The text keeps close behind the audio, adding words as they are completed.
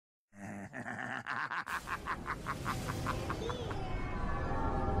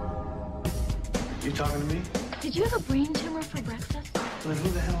You talking to me? Did you have a brain tumor for breakfast? Then who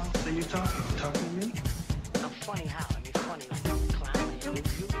the hell else are you talking? You talking to me? I'm funny how? I mean, funny like a clown.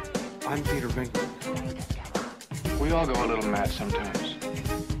 I'm Peter Binkman. We all go a little mad sometimes.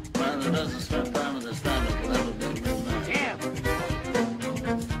 Man who doesn't spend time with his family will never be a good man. Damn!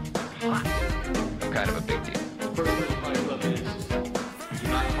 I'm kind of a big deal. First rule of my club is, do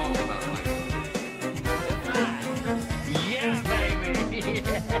not talk about my Yeah, baby!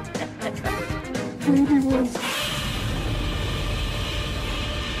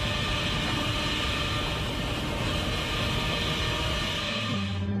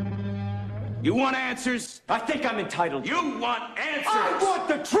 You want answers? I think I'm entitled. You want answers? I want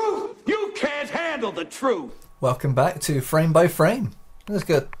the truth! You can't handle the truth! Welcome back to Frame by Frame. Let's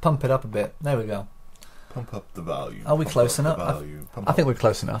go pump it up a bit. There we go. Pump up the volume. Are we close enough? I think we're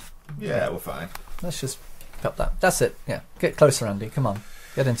close enough. Yeah, we're fine. Let's just up that. That's it. Yeah. Get closer, Andy. Come on.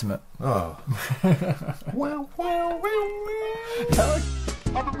 Get intimate. Oh. Wow, wow, wow. You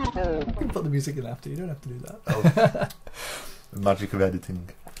can put the music in after. You don't have to do that. Oh. The magic of editing.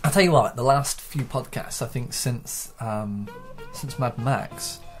 I'll tell you what, the last few podcasts, I think since Mad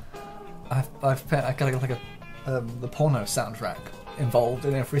Max, I've got like the porno soundtrack involved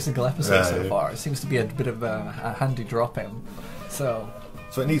in every single episode so far. It seems to be a bit of a handy drop-in. So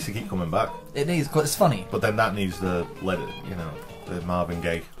it needs to keep coming back. It needs, because it's funny. But then that needs the the Marvin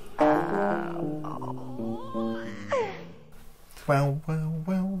Gaye. Well.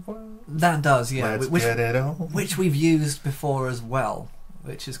 That does, yeah. Let's get it on. Which we've used before as well.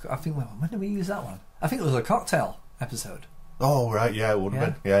 Which is, I think, when did we use that one? I think it was a cocktail episode. Oh right, yeah, it would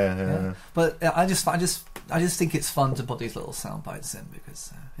have been. Yeah. But I just think it's fun to put these little sound bites in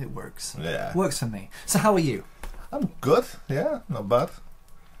because it works. Yeah, it works for me. So how are you? I'm good. Yeah, not bad.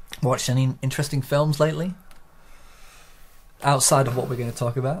 Watched any interesting films lately? Outside of what we're going to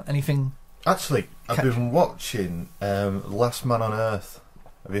talk about, anything? Actually, I've been watching Last Man on Earth.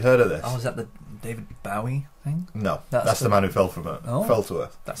 Have you heard of this? Oh, is that the David Bowie thing? No, that's the man who fell from it. Oh, fell to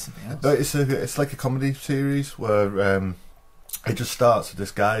Earth. That's something else. It's like a comedy series where it just starts with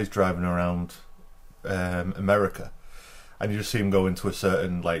this guy's driving around America, and you just see him go into a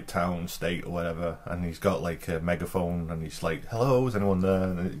certain like town, state, or whatever, and he's got like a megaphone, and he's like, "Hello, is anyone there?"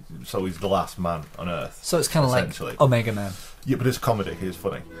 And so he's the last man on Earth. So it's kind of like Omega Man. Yeah, but it's comedy. It's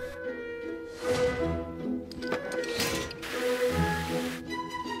funny.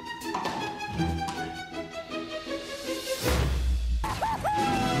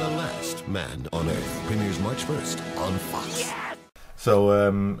 Man on Earth premieres March 1st on Fox. Yeah!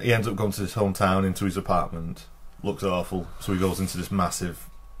 So he ends up going to his hometown, into his apartment. Looks awful, so he goes into this massive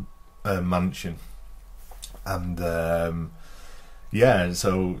mansion, and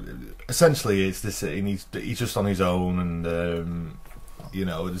so essentially it's this. He's just on his own, and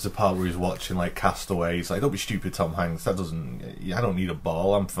there's a part where he's watching like Castaway. He's like, "Don't be stupid, Tom Hanks. I don't need a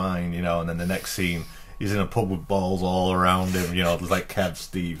ball. I'm fine," And then the next scene, he's in a pub with balls all around him, there's like Kev,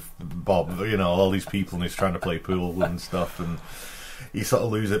 Steve, Bob, all these people, and he's trying to play pool and stuff, and he sort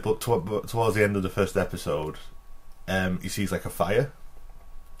of loses it, but towards the end of the first episode, he sees like a fire,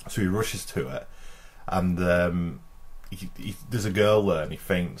 so he rushes to it, and there's a girl there, and he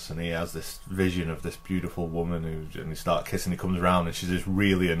faints, and he has this vision of this beautiful woman, and he starts kissing, he comes around, and she's this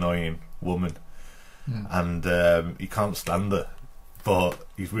really annoying woman, and he can't stand her, but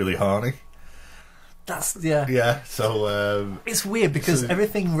he's really horny. Yeah, so it's weird because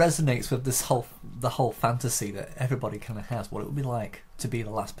everything resonates with the whole fantasy that everybody kind of has. What it would be like to be the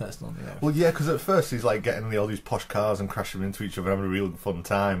last person on the Earth. Well, yeah, because at first he's like getting all these posh cars and crashing into each other, having a real fun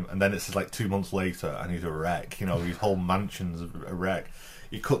time, and then it's like 2 months later, and he's a wreck. His whole mansion's a wreck.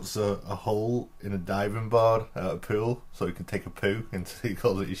 He cuts a hole in a diving board at a pool so he can take a poo, and he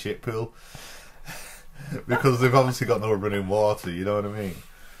calls it a shit pool because they've obviously got no running water. You know what I mean?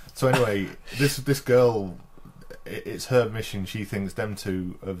 So anyway, this girl, it's her mission. She thinks them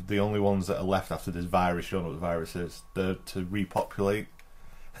two are the only ones that are left after this virus. You don't know what the virus is. They're to repopulate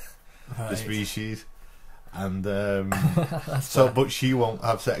the species, and but she won't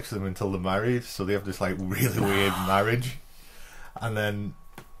have sex with them until they're married. So they have this like really weird marriage, and then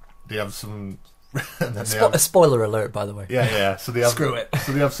they have some. And then a spoiler alert, by the way. Yeah. So they have screw it.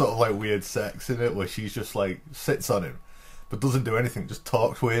 So they have sort of like weird sex in it, where she's just like sits on him, but doesn't do anything, just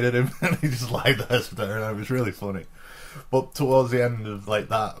talks weird at him, and he just lies there, and it was really funny. But towards the end of like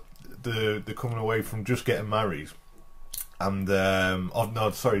that, they're coming away from just getting married, and doing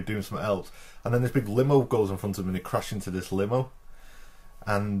something else, and then this big limo goes in front of him, and they crash into this limo,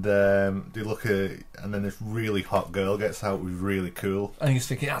 And they look at, and then this really hot girl gets out, who's really cool. And he's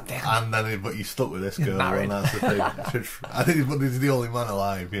thinking, oh damn. And then, but he's stuck with this girl, married. and that's the thing. I think he's the only man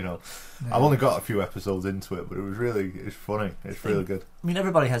alive, you know. Yeah. I've only got a few episodes into it, but it's funny. It's really good. I mean,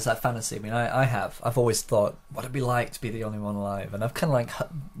 everybody has that fantasy. I mean, I've always thought, what it'd be like to be the only one alive, and I've kind of like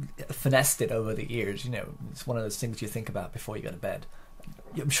finessed it over the years. You know, it's one of those things you think about before you go to bed.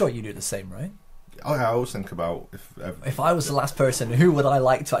 I'm sure you do the same, right? I always think about if I was the last person, who would I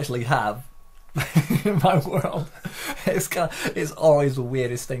like to actually have in my world? It's always the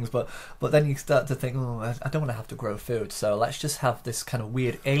weirdest things, but then you start to think, I don't want to have to grow food, so let's just have this kind of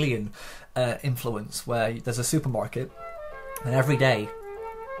weird alien influence where there's a supermarket, and every day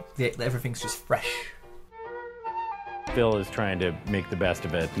everything's just fresh. Phil is trying to make the best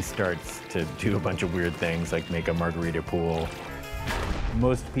of it. He starts to do a bunch of weird things, like make a margarita pool.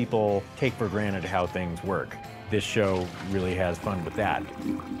 Most people take for granted how things work. This show really has fun with that.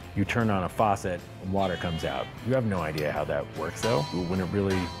 You turn on a faucet and water comes out. You have no idea how that works, though. When it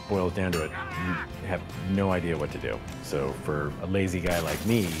really boils down to it, you have no idea what to do. So for a lazy guy like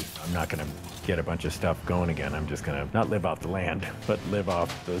me, I'm not going to get a bunch of stuff going again. I'm just going to not live off the land, but live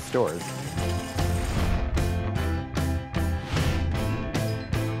off those stores.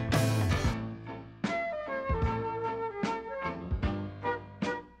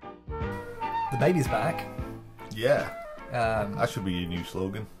 The baby's back. Yeah. That should be your new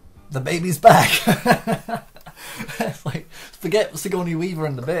slogan. The baby's back. It's like, forget Sigourney Weaver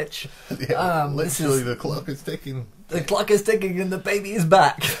and the bitch. Yeah, literally the clock is ticking. The clock is ticking and the baby is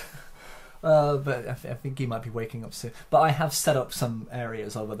back. But I think he might be waking up soon. But I have set up some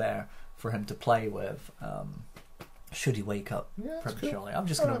areas over there for him to play with. Should he wake up prematurely? Cool. I'm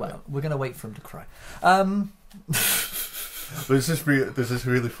just going to wait. We're going to wait for him to cry. There's this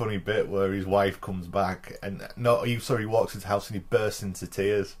really funny bit where his wife comes back and he walks into the house and he bursts into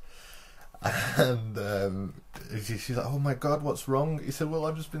tears, and she's like, "Oh my God, what's wrong?" He said, "Well,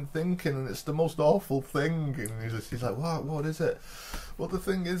 I've just been thinking, and it's the most awful thing." And she's like, "What is it?" "Well, the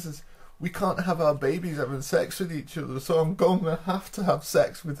thing is we can't have our babies having sex with each other, so I'm going to have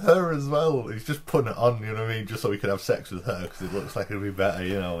sex with her as well." He's just putting it on, you know what I mean, just so he could have sex with her, because it looks like it'll be better,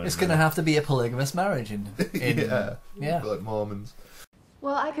 you know. It's going to have to be a polygamous marriage in yeah, like Mormons.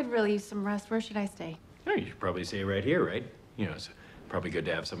 Well, I could really use some rest. Where should I stay? Oh, you should probably stay right here, right? You know, it's probably good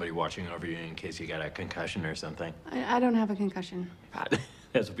to have somebody watching over you in case you got a concussion or something. I don't have a concussion.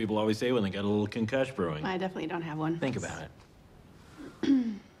 That's what people always say when they got a little concussion brewing. I definitely don't have one. Think about it.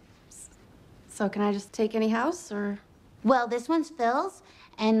 So can I just take any house, or? Well, this one's Phil's,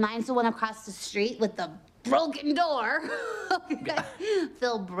 and mine's the one across the street with the broken door.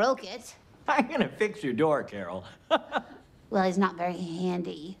 Phil broke it. I'm gonna fix your door, Carol. Well, he's not very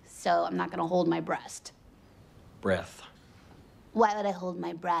handy, so I'm not gonna hold my breast. Breath. Why would I hold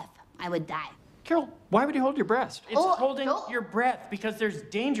my breath? I would die. Carol, why would you hold your breast? It's holding your breath, because there's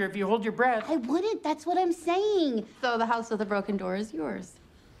danger if you hold your breath. I wouldn't, that's what I'm saying. So the house with the broken door is yours?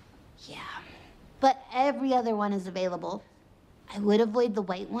 Yeah. But every other one is available. I would avoid the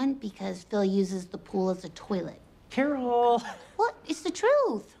white one because Phil uses the pool as a toilet. Carol! What? It's the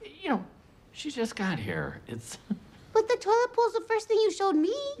truth. You know, she just got here. It's... But the toilet pool's the first thing you showed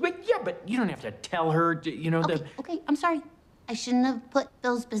me. Yeah, but you don't have to tell her, you know, Okay, I'm sorry. I shouldn't have put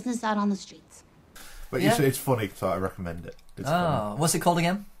Phil's business out on the streets. But it's funny, so I recommend it. It's funny. What's it called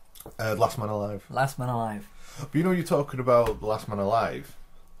again? Last Man Alive. Last Man Alive. But you know, you're talking about The Last Man Alive.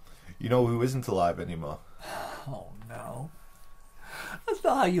 You know who isn't alive anymore? Oh no. That's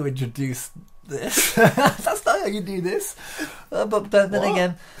not how you introduce this. That's not how you do this. But then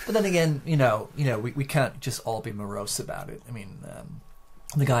again, you know, we can't just all be morose about it. I mean,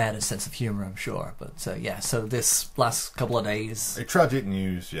 the guy had a sense of humour, I'm sure. But so this last couple of days, tragic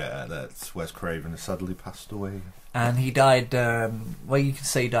news. Yeah, that Wes Craven has sadly passed away, and he died. Well, you could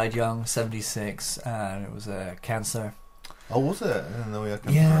say he died young, 76, and it was cancer. Oh, was it? I didn't know he had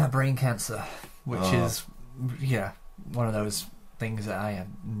cancer. Yeah, brain cancer, which is one of those things that I have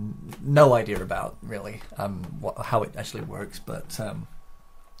no idea about, really, how it actually works. But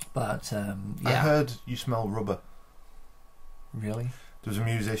I heard you smell rubber. Really? There was a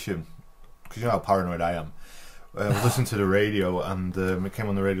musician, because you know how paranoid I am. I was listening to the radio, and it came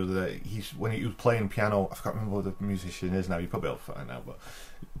on the radio that when he was playing piano, I can't remember what the musician is now. You probably will find out, but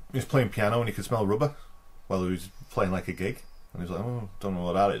he was playing piano and he could smell rubber while he was playing like a gig, and he was like, "Oh, don't know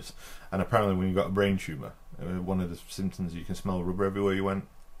what that is." And apparently, when you got a brain tumour, one of the symptoms, you can smell rubber everywhere you went.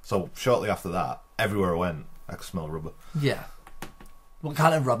 So shortly after that, everywhere I went, I could smell rubber. Yeah. What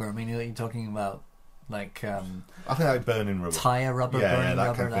kind of rubber? I mean, are you talking about like I think like burning rubber, tire rubber, burning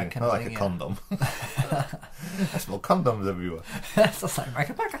that rubber, kind of thing. Like a condom. I smell condoms everywhere. That's like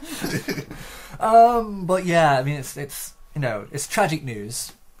but yeah, I mean, it's you know, it's tragic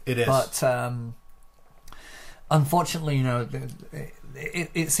news. It is, but unfortunately, you know,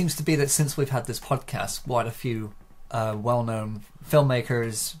 it seems to be that since we've had this podcast, quite a few well-known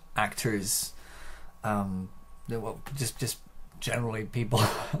filmmakers, actors, well, just generally people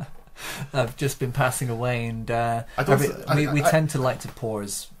have just been passing away, and we tend to like to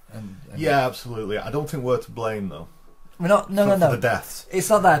pause. And yeah, absolutely. I don't think we're to blame though. We're not. No. For the deaths. It's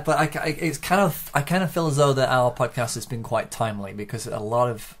not that, but I kind of feel as though that our podcast has been quite timely because a lot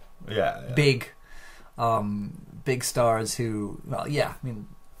of big stars who, well, yeah, I mean,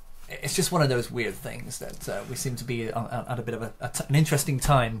 it's just one of those weird things that we seem to be at a bit of an interesting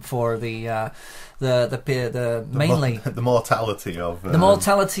time for the mainly the mortality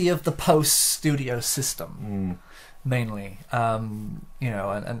of the post studio system, mainly. You know,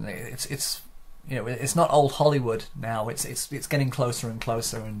 and it's you know, it's not old Hollywood now. It's getting closer and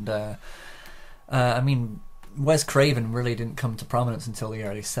closer, and I mean, Wes Craven really didn't come to prominence until the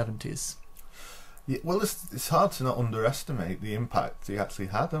early 70s. Yeah, well, it's hard to not underestimate the impact he actually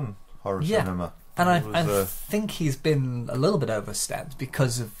had on horror cinema. And I think he's been a little bit overstepped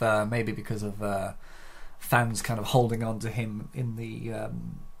because of fans kind of holding on to him in the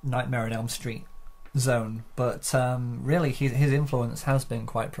Nightmare on Elm Street zone. But really, his influence has been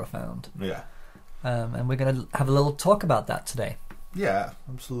quite profound. Yeah. And we're going to have a little talk about that today. Yeah,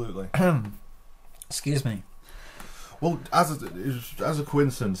 absolutely. Excuse me. Well, as a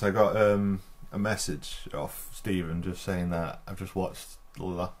coincidence, I got a message off Stephen just saying that I've just watched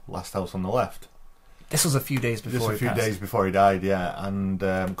The Last House on the Left. This was a few days before days before he died, yeah. And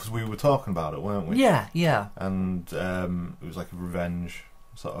because we were talking about it, weren't we? Yeah, yeah. And it was like a revenge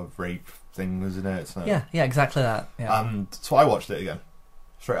sort of rape thing, wasn't it? So, yeah, exactly that. Yeah. And so I watched it again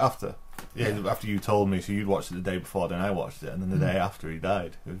straight after. Yeah, after you told me, so you'd watched it the day before, then I watched it, and then the day after he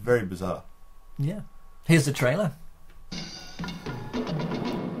died. It was very bizarre. Yeah. Here's the trailer.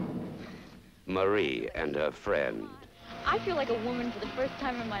 Marie and her friend. I feel like a woman for the first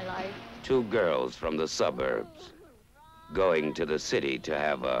time in my life. Two girls from the suburbs going to the city to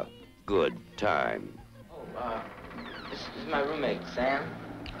have a good time. Oh, this is my roommate, Sam.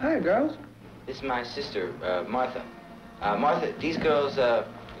 Hi, girls. This is my sister, Martha. Martha, these girls,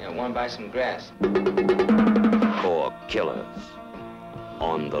 want to buy some grass. 4 killers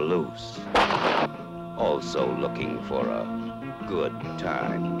on the loose, also looking for a good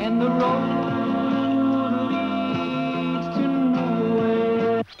time. And the road leads to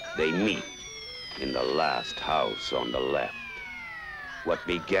nowhere. They meet in the last house on the left. What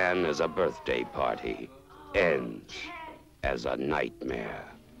began as a birthday party ends as a nightmare.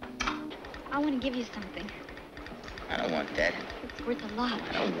 I want to give you something. I don't want that. It's worth a lot.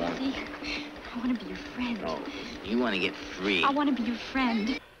 I don't want it. See, I want to be your friend. No, you want to get free. I want to be your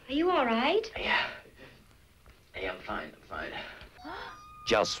friend. Are you all right? Yeah. Hey, I'm fine.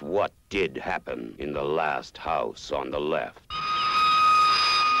 Just what did happen in the last house on the left?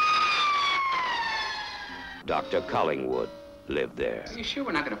 Dr. Collingwood lived there. Are you sure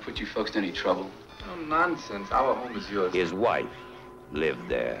we're not going to put you folks to any trouble? Oh, nonsense. Our home is yours. His wife lived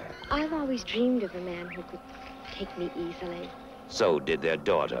there. I've always dreamed of a man who could take me easily. So did their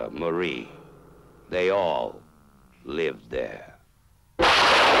daughter, Marie. They all lived there.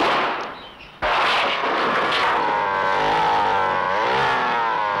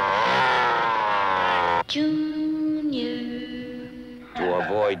 Junior. To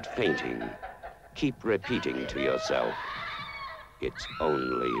avoid fainting, keep repeating to yourself, it's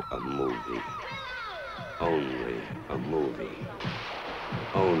only a movie. Only a movie.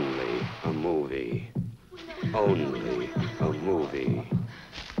 Only a movie. Only a movie.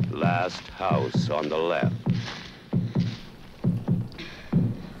 Last house on the left.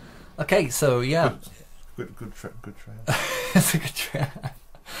 Okay, so yeah. Good try. It's a good try.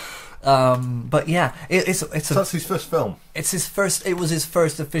 But yeah, it's that's his first film. It's his first. It was his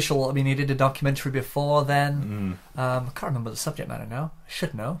first official. I mean, he did a documentary before then. I can't remember the subject matter now. I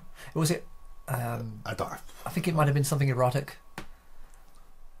should know. Was it? I think it might have been something erotic.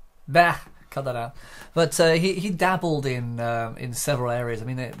 Bah, cut that out. But he dabbled in several areas. I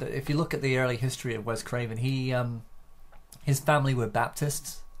mean, if you look at the early history of Wes Craven, his family were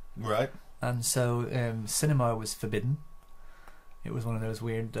Baptists, right? And so cinema was forbidden. It was one of those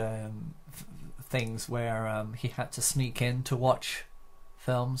weird things where he had to sneak in to watch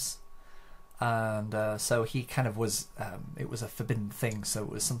films, and so he kind of was. It was a forbidden thing, so it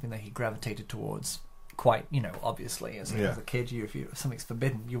was something that he gravitated towards. Quite, obviously, as a kid, if something's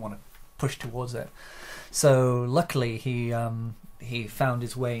forbidden, you want to push towards it. So luckily he found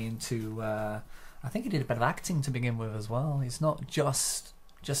his way into. I think he did a bit of acting to begin with as well. He's not just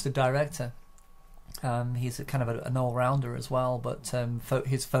a director. He's a kind of an all-rounder as well, but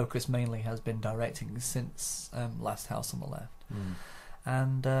his focus mainly has been directing since Last House on the Left.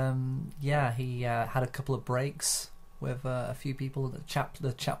 And he had a couple of breaks with a few people at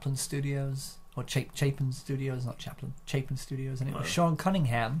the Chaplin Studios, or Chapin Studios, not Chaplin, Chapin Studios, and it was Sean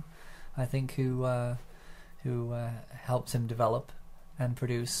Cunningham, I think, who helped him develop and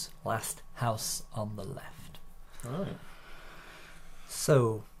produce Last House on the Left. Right.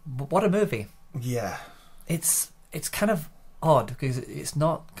 So, what a movie! Yeah, it's kind of odd because it's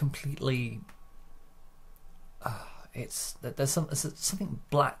not completely. There's something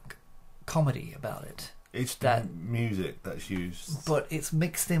black comedy about it. It's that music that's used, but it's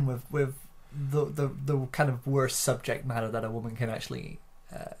mixed in with the kind of worst subject matter that a woman can actually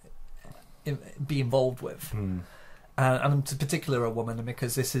be involved with. And in particular a woman,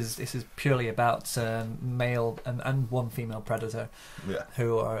 because this is purely about male and one female predator,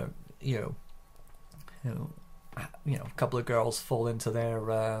 who are a couple of girls fall into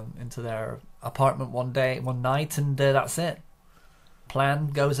their apartment one night, and that's it. Plan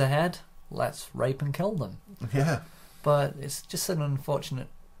goes ahead. Let's rape and kill them. Yeah, but it's just an unfortunate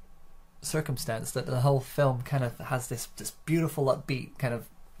circumstance that the whole film kind of has this beautiful upbeat kind of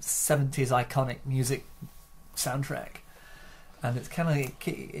 70s iconic music soundtrack, and it's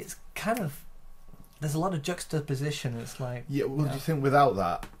kind of there's a lot of juxtaposition. It's like, do you think without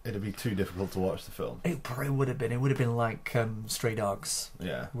that it'd be too difficult to watch the film? It probably would have been. It would have been like Stray Dogs.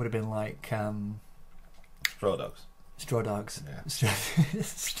 Yeah, it would have been like Straw Dogs. Straw Dogs. Yeah.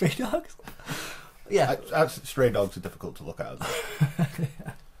 Stray Dogs. Yeah, Stray Dogs are difficult to look at.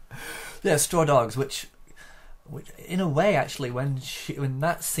 Yeah, Straw Dogs, which in a way, actually, when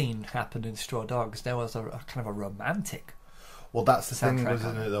that scene happened in Straw Dogs, there was a kind of a romantic. Well, that's the thing,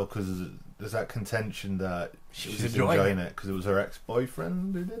 isn't it, though? Because there's that contention that she was enjoying it because it was her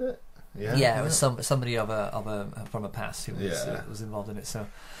ex-boyfriend who did it. Yeah, it was somebody from a past who was involved in it. So,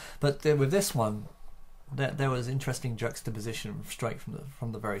 but with this one, there was interesting juxtaposition straight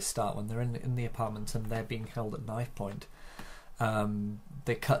from the very start when they're in the apartment and they're being held at knife point.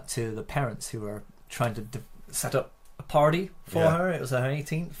 They cut to the parents who are trying to set up a party for her. It was her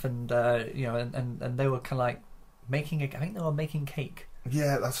 18th, and and they were kind of like making. I think they were making cake.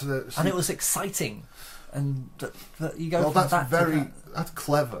 Yeah, that's it. And it was exciting, and you go. Well, that's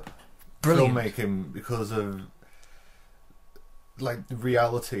clever. Brilliant filmmaking because of like the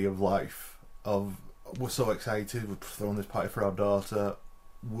reality of life. We're so excited, we're throwing this party for our daughter.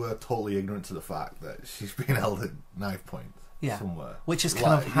 We're totally ignorant to the fact that she's being held at knife point somewhere, which is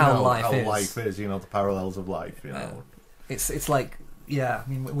kind of how life is. Life is, the parallels of life. It's like, I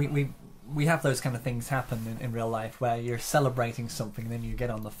mean, we have those kind of things happen in real life where you're celebrating something, and then you get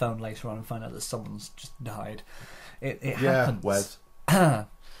on the phone later on and find out that someone's just died. It happens. Wes.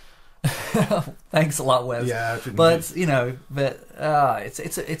 Thanks a lot, Wes. Yeah, but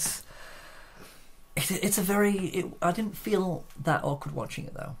it's a very. I didn't feel that awkward watching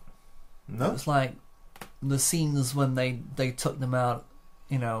it though. No, it was like the scenes when they took them out.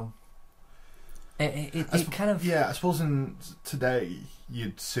 It kind of. Yeah, I suppose in today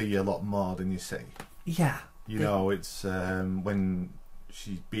you'd see a lot more than you see. Yeah, it's when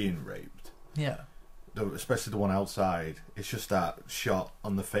she's being raped. Yeah, especially the one outside. It's just that shot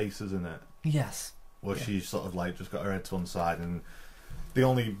on the face, isn't it? Yes. Where she's sort of like just got her head to one side, and the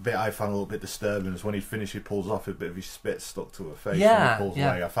only bit I found a little bit disturbing is when he finishes, he pulls off a bit of his spit stuck to her face. Yeah, and he pulls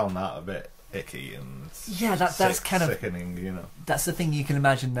away. I found that a bit icky and that's kind of sickening. That's the thing you can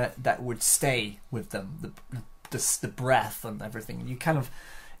imagine that would stay with them. The breath and everything. You kind of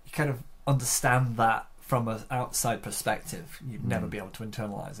understand that from an outside perspective. You'd never be able to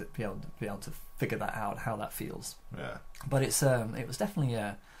internalize it, be able to figure that out, how that feels. Yeah. But it was definitely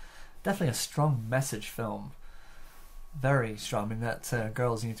a strong message film. Very strong. I mean, that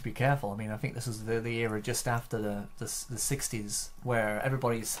girls need to be careful. I mean, I think this is the era just after the 60s where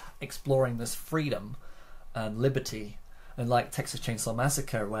everybody's exploring this freedom and liberty, and like Texas Chainsaw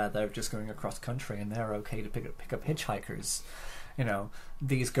Massacre, where they're just going across country and they're okay to pick up hitchhikers.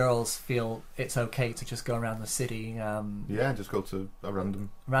 These girls feel it's okay to just go around the city. Just go to a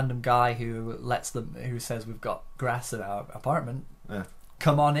random guy who says we've got grass at our apartment. Yeah.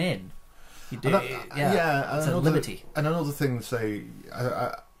 Come on in. It's a liberty. And another thing to say,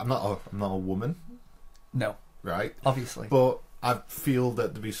 I'm not a woman. No. Right? Obviously. But I feel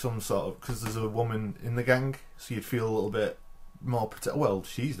that there'd be some sort of, because there's a woman in the gang, so you'd feel a little bit more well,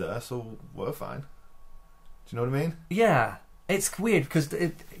 she's there, so we're fine. Do you know what I mean? Yeah. It's weird because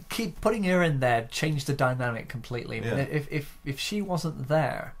putting her in there changed the dynamic completely. Yeah. If she wasn't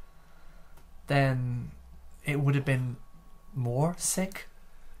there, then it would have been more sick.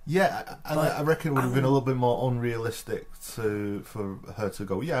 Yeah, and I reckon it would have been a little bit more unrealistic for her to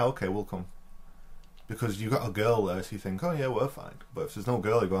go, yeah, okay, we'll come. Because you got a girl there, so you think, oh yeah, we're fine. But if there's no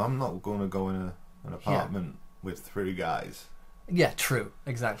girl, you go, I'm not going to go in an apartment with 3 guys. Yeah, true,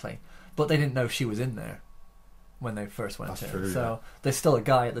 exactly. But they didn't know she was in there when they first went That's in. true, so there's still a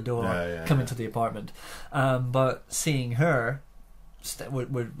guy at the door coming to the apartment. But seeing her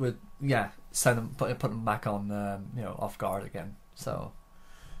would send them, put them back on off guard again. So,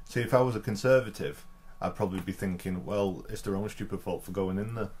 see, if I was a conservative, I'd probably be thinking, well, it's their own stupid fault for going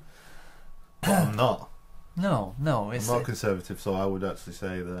in there. But I'm not. No, I'm not conservative, so I would actually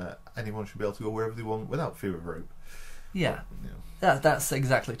say that anyone should be able to go wherever they want without fear of rape. Yeah, that's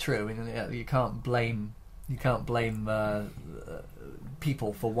exactly true. I mean, you can't blame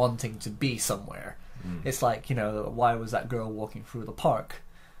people for wanting to be somewhere. It's like, why was that girl walking through the park?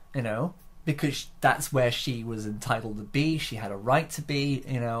 Because that's where she was entitled to be. She had a right to be.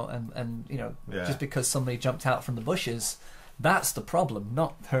 Just because somebody jumped out from the bushes, that's the problem,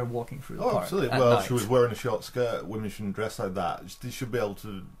 not her walking through the park. Absolutely. Well, night. She was wearing a short skirt. Women shouldn't dress like that. They should be able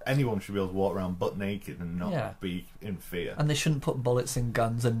to. Anyone should be able to walk around butt naked and not be in fear. And they shouldn't put bullets in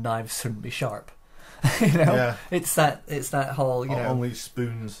guns, and knives shouldn't be sharp. It's that whole only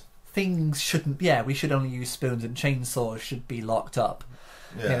spoons. Things shouldn't. Yeah, we should only use spoons, and chainsaws should be locked up.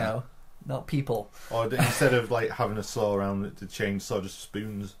 Yeah. Not people. Or instead of having a saw around the chainsaw, just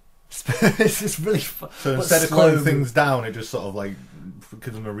spoons. It's just really fun. So instead of cutting things down, it just sort of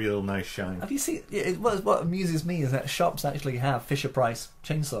gives them a real nice shine. Have you seen? What amuses me is that shops actually have Fisher Price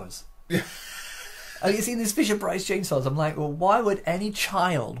chainsaws. Have you seen these Fisher Price chainsaws? I'm like, well, why would any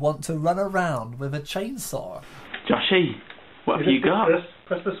child want to run around with a chainsaw? Joshy, what have you got?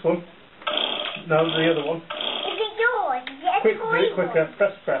 Press this one. No, the other one. Is it yours? Is it a toy one? Quicker.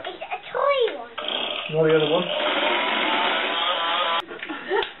 Press. Is it a toy one? No, the other one.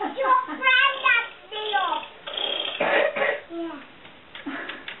 Your friend that's me off.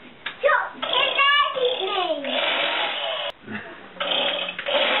 Yeah. Stop demanding me.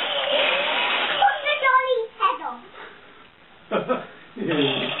 Cut the dolly's head off.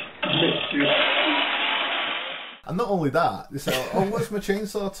 And not only that, they say, oh, what's my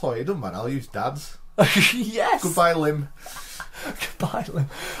chainsaw toy? It doesn't matter, I'll use Dad's. Yes! Goodbye, Lim. Goodbye, Lim.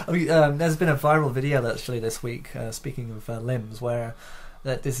 I mean, there's been a viral video actually this week, speaking of limbs, where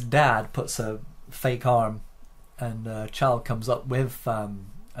this dad puts a fake arm and a child comes up with, was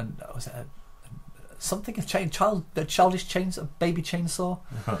it a childish chainsaw, a baby chainsaw?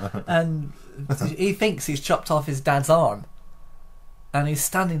 And he thinks he's chopped off his dad's arm. And he's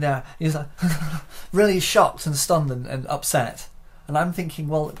standing there, he's like really shocked and stunned and upset. And I'm thinking,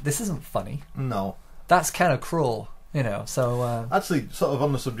 well, this isn't funny. No. That's kind of cruel, so... Actually, sort of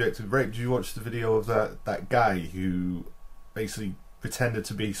on the subject of rape, did you watch the video of that guy who basically pretended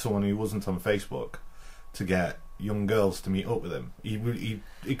to be someone who wasn't on Facebook to get young girls to meet up with him?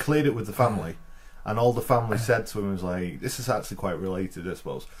 He cleared it with the family. And all the family said to him was like, this is actually quite related, I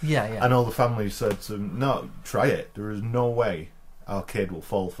suppose. Yeah. And all the family said to him, no, try it. There is no way our kid will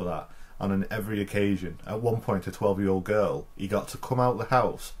fall for that. And on every occasion, at one point, a 12-year-old girl, he got to come out of the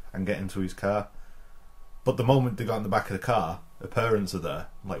house and get into his car. But the moment they got in the back of the car, the parents are there.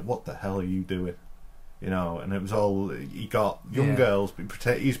 I'm like, what the hell are you doing? And it was all, he got young girls,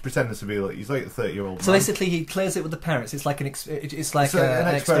 he's pretending to be he's like a 30-year-old So man. basically he clears it with the parents. It's like an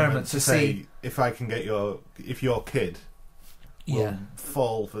experiment to see if I can get if your kid will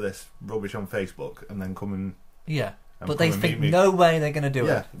fall for this rubbish on Facebook and then come and... Yeah. But they think no way they're going to do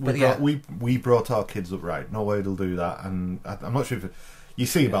it. But we brought our kids up right. No way they'll do that. And I'm not sure if you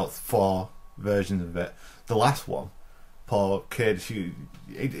see about 4 versions of it. The last one, poor kid, she'll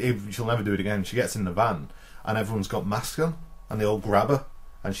never do it again. She gets in the van and everyone's got masks on and they all grab her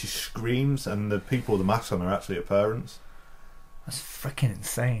and she screams and the people with the masks on are actually her parents. That's freaking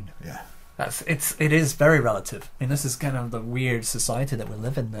insane. Yeah. It is very relative. I mean, this is kind of the weird society that we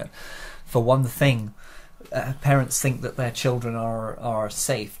live in, that for one thing, parents think that their children are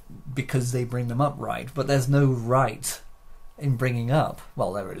safe because they bring them up right, but there's no right in bringing up.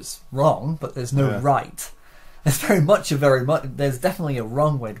 Well, there is wrong, but there's no right. There's there's definitely a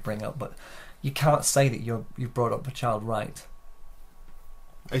wrong way to bring up, but you can't say that you've brought up a child right.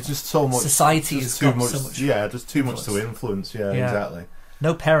 It's just so much. Society is too much. So much. Yeah, there's too much to influence. Yeah, exactly.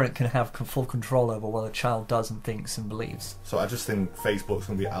 No parent can have full control over what a child does and thinks and believes. So I just think Facebook's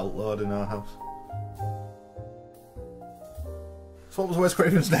going to be outlawed in our house. So what was Wes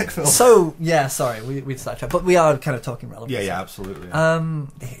Craven's next film? So yeah, sorry, we sidetracked, but we are kind of talking relevant. Yeah, absolutely. Yeah.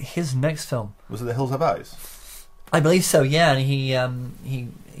 His next film Was it The Hills Have Eyes? I believe so. Yeah, and he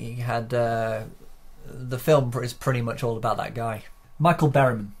had the film is pretty much all about that guy, Michael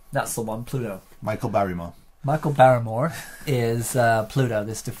Barrymore. That's the one, Pluto. Michael Barrymore. Michael Barrymore is Pluto,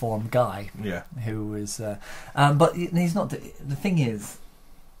 this deformed guy. Yeah. Who is, but he's not. The thing is,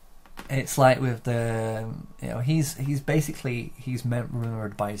 it's like with the, he's basically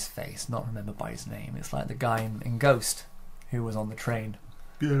remembered by his face, not remembered by his name. It's like the guy in Ghost, who was on the train.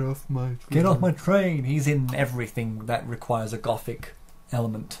 Get off my train. Get off my train. He's in everything that requires a gothic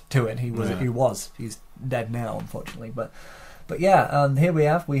element to it. He's dead now, unfortunately. But yeah, here we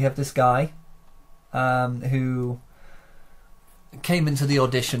have this guy who came into the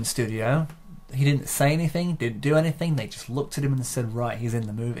audition studio. He didn't say anything, didn't do anything. They just looked at him and said, "Right, he's in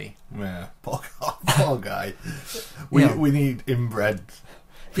the movie." Yeah, poor guy. We need inbred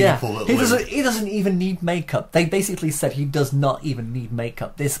people. Yeah, he doesn't even need makeup. They basically said he does not even need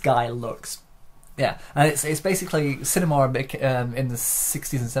makeup. This guy looks, and it's basically cinema in the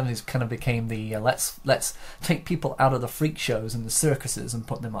 60s and 70s kind of became the let's take people out of the freak shows and the circuses and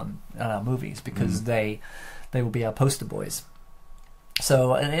put them on our movies because they will be our poster boys.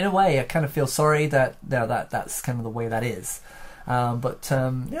 So in a way, I kind of feel sorry that that's kind of the way that is. But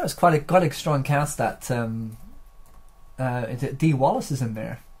it's quite a strong cast. That Dee Wallace is in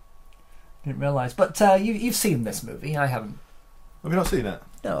there. Didn't realise. But you've seen this movie. I haven't. Have you not seen it?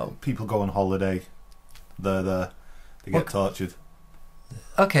 No. People go on holiday. They get tortured.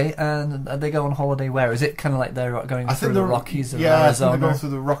 Okay, and they go on holiday where? Is it kind of like they're going through the Rockies of Arizona? I think they go through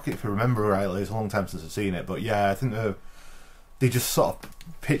the Rockies, if I remember rightly. It's a long time since I've seen it. But yeah, I think they just sort of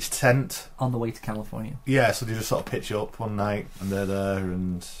pitch tent. On the way to California. Yeah, so they just sort of pitch up one night and they're there.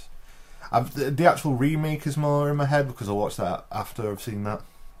 And the actual remake is more in my head because I watched that after I've seen that.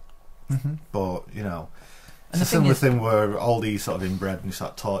 Mm-hmm. But, it's a similar thing where all these sort of inbred and you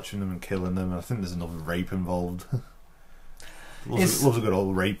start torturing them and killing them. And I think there's another rape involved. Loves a good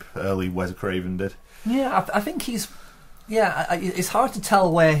old rape, early Wes Craven did. Yeah, I think he's... Yeah, it's hard to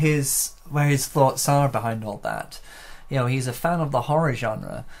tell where his thoughts are behind all that. He's a fan of the horror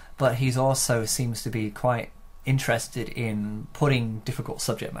genre, but he's also seems to be quite interested in putting difficult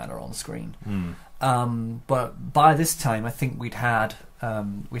subject matter on screen. But by this time, I think we'd had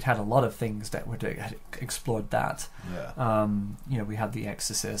a lot of things that had explored that. Yeah. We had The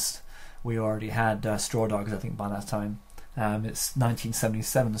Exorcist. We already had Straw Dogs, I think, by that time. It's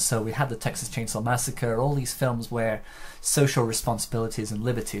 1977, so we had the Texas Chainsaw Massacre, all these films where social responsibilities and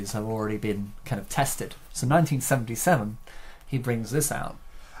liberties have already been kind of tested. So 1977, he brings this out.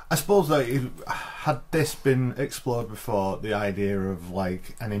 I suppose had this been explored before, the idea of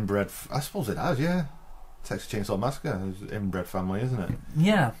like an inbred... I suppose it has, yeah. Texas Chainsaw Massacre is an inbred family, isn't it?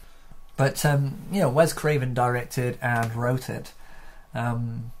 Yeah. But, Wes Craven directed and wrote it.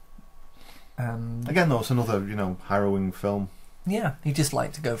 Again, though, it's another, harrowing film. Yeah, he just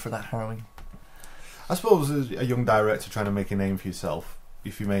liked to go for that harrowing. I suppose as a young director trying to make a name for yourself,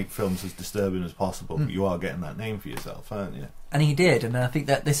 if you make films as disturbing as possible, you are getting that name for yourself, aren't you? And he did, and I think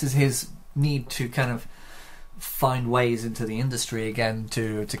that this is his need to kind of find ways into the industry again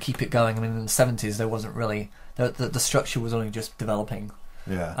to keep it going. I mean, in the 70s, there wasn't really... The structure was only just developing.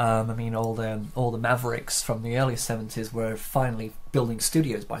 Yeah. All the Mavericks from the early 70s were finally building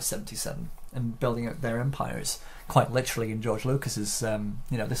studios by 77 and building up their empires, quite literally. In George Lucas's,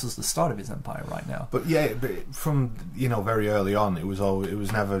 this was the start of his empire right now. But from very early on, it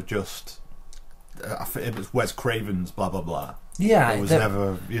was never just it was Wes Craven's blah blah blah. Yeah, it was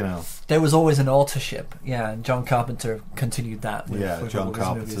never there was always an authorship. Yeah, and John Carpenter continued that. With John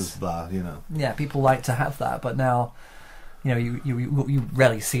Carpenter's blah. Yeah, people like to have that, but now. You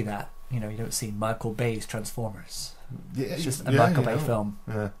rarely see that. You don't see Michael Bay's Transformers. Yeah, it's just a Michael Bay film.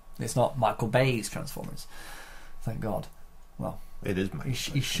 Yeah. It's not Michael Bay's Transformers. Thank God. Well, it is.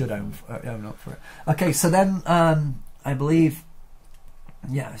 He should own up for it. Okay, so then I believe.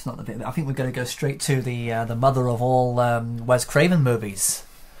 Yeah, it's not the bit. I think we're going to go straight to the mother of all Wes Craven movies,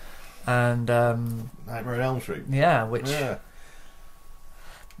 and Nightmare on Elm Street. Yeah, which.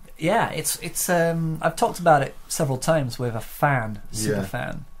 Yeah, it's. I've talked about it several times with a super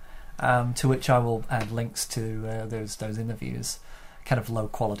fan, to which I will add links to those interviews, kind of low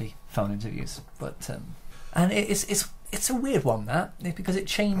quality phone interviews. But and it's a weird one because it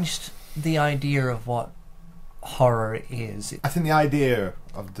changed the idea of what horror is. I think the idea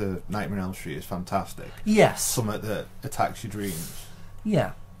of the Nightmare on Elm Street is fantastic. Yes, something that attacks your dreams.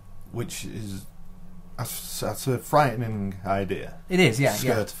 Yeah, which is. That's a frightening idea. It is, yeah.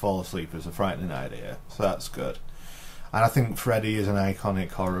 Scared to fall asleep is a frightening idea, so that's good. And I think Freddy is an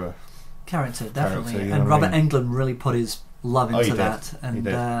iconic horror character, definitely. you know And what I Robert mean? Englund really put his love Oh, into he that. did. And He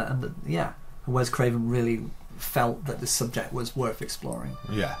did. yeah, Wes Craven really felt that this subject was worth exploring.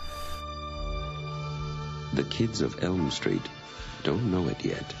 Yeah. The kids of Elm Street don't know it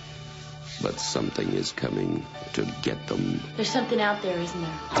yet, but something is coming to get them. There's something out there, isn't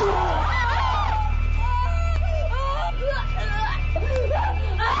there?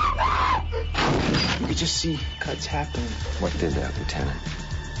 You could just see cuts happening. What did that, Lieutenant?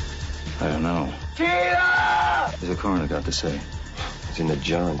 I don't know. Tina! The coroner got to say. He's in the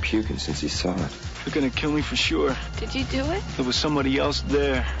jar and puking since he saw it. They're gonna kill me for sure. Did you do it? There was somebody else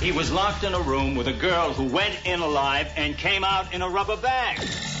there. He was locked in a room with a girl who went in alive and came out in a rubber bag.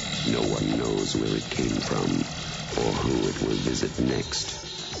 No one knows where it came from or who it will visit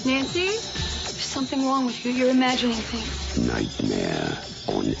next. Nancy? There's something wrong with you. You're imagining things. Nightmare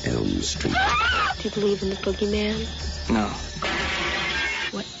on Elm Street. Do you believe in the boogeyman? No.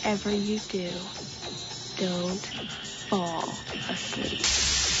 Whatever you do, don't fall asleep.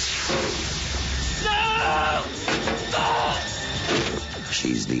 No!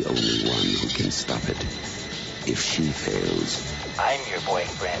 She's the only one who can stop it. If she fails, I'm your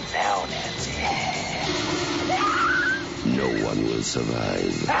boyfriend now, Nancy. no one will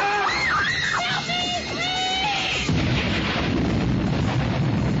survive.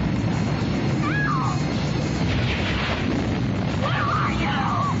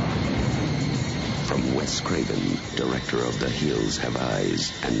 From Wes Craven, director of The Hills Have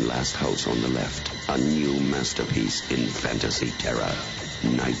Eyes and Last House on the Left, a new masterpiece in fantasy terror,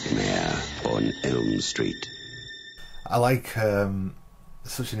 Nightmare on Elm Street. I like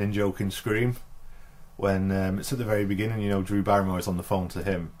such an in-joking scream when it's at the very beginning. You know, Drew Barrymore is on the phone to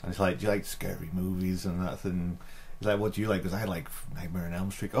him, and he's like, "Do you like scary movies and that thing?" He's like, "What do you like?" Because I like Nightmare on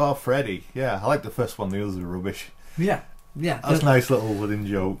Elm Street. Oh, Freddy. Yeah, I like the first one. The others are rubbish. Yeah. That's a nice little wooden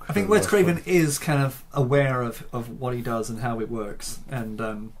joke. I think Wes Craven is kind of aware of what he does and how it works.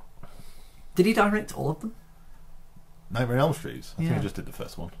 And did he direct all of them? Nightmare on Elm Street. I think Yeah. he just did the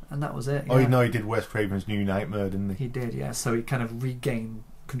first one. And that was it. Oh, yeah. no, he did Wes Craven's New Nightmare, didn't he? He did, yeah. So he kind of regained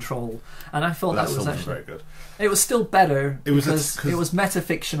control, and I thought But that was still actually very good. It was still better It was because it was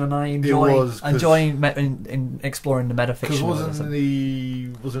metafiction, and I was, enjoy in exploring the metafiction.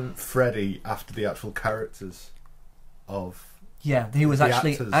 Because wasn't Freddy after the actual characters of? Yeah, he was the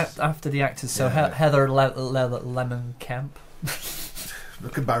actually actors? after the actors. So Yeah. Heather Lemon Camp.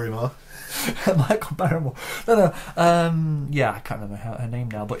 Look at Barrymore. Michael Barrymore. No. Yeah, I can't remember her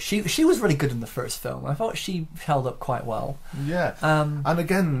name now, but she was really good in the first film. I thought she held up quite well. Yeah. And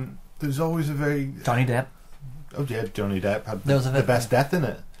again, there's always a very Johnny Depp. Oh yeah, Johnny Depp had There was the best death in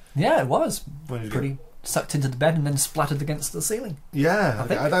it. Yeah, it was When he's pretty sucked into the bed and then splattered against the ceiling. Yeah, I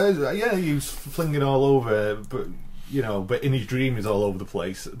think. yeah, he was flinging all over, but but in his dream he's all over the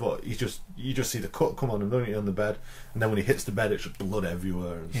place. But you just see the cut come on him, don't you, on the bed, and then when he hits the bed, it's just blood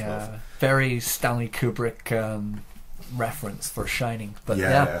everywhere and Yeah, stuff. very Stanley Kubrick reference for Shining, but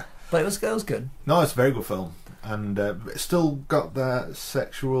Yeah. but it was good. No, it's a very good film, and it's still got that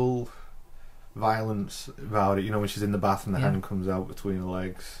sexual violence about it. You know, when she's in the bath and the hand comes out between her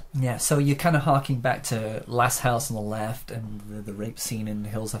legs. Yeah, so you're kind of harking back to Last House on the Left and the rape scene in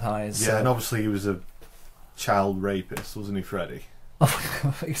Hills of Eyes. Yeah, and obviously he was a child rapist, wasn't he, Freddy?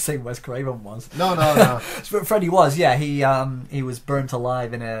 You say Wes Craven was? No. But Freddy was. Yeah, he was burnt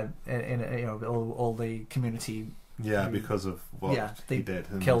alive in a all the community. Yeah, because of what they he did.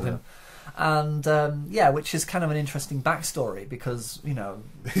 Killed him. And which is kind of an interesting backstory because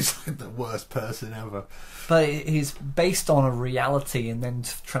he's like the worst person ever. But he's based on a reality and then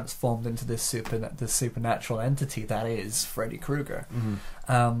transformed into this supernatural entity that is Freddy Krueger,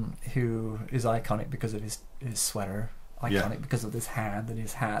 who is iconic because of his sweater, iconic because of his hand and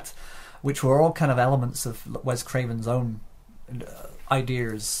his hat, which were all kind of elements of Wes Craven's own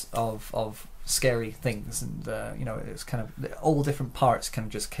ideas of scary things, and it's kind of all different parts kind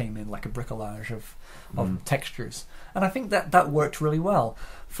of just came in like a bricolage of textures, and I think that worked really well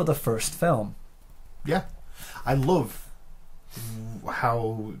for the first film. Yeah, I love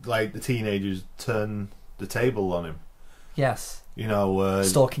how like the teenagers turn the table on him. Yes,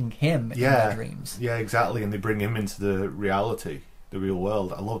 stalking him in their dreams. Yeah, exactly, and they bring him into the reality, the real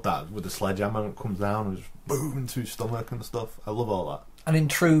world. I love that with the sledgehammer that comes down and just boom into his stomach and stuff. I love all that. And in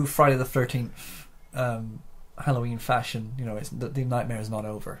true Friday the 13th Halloween fashion, it's the nightmare is not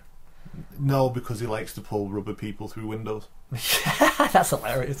over. No, because he likes to pull rubber people through windows. That's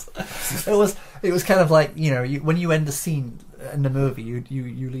hilarious. It was kind of like when you end the scene in the movie,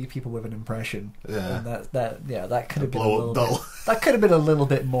 you leave people with an impression. Yeah. And that could have been blow up doll. That could have been a little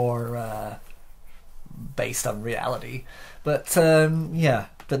bit more based on reality. But yeah,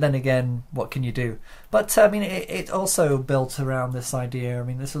 but then again, what can you do? But I mean, it also built around this idea. I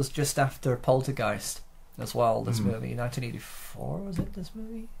mean, this was just after Poltergeist as well. This movie, 1984, was it? This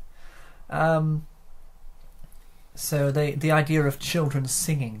movie. So the idea of children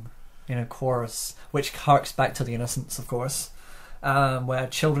singing in a chorus, which harks back to The Innocents, of course, where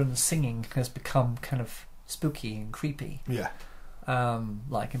children singing has become kind of spooky and creepy. Yeah.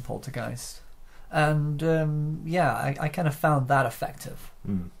 Like in Poltergeist. And yeah, I kind of found that effective.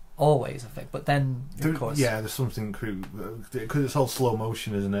 Always effective. But then, of course... Yeah, there's something... Because it's all slow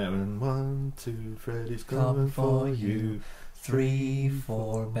motion, isn't it? And 1, 2, Freddy's coming for you. 3,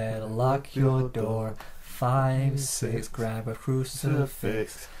 4, better lock your door. 5, 6, grab a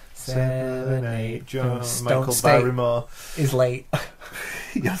crucifix. 7, 8, John Michael Barrymore is late.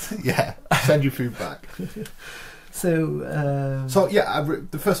 Yeah, send your food back. So yeah,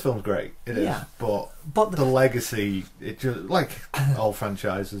 the first film's great. It is, but the legacy, it just like all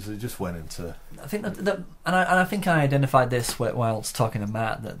franchises, it just went into. I think I think I identified this whilst talking to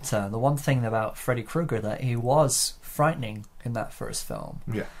Matt, that the one thing about Freddy Krueger, that he was frightening in that first film.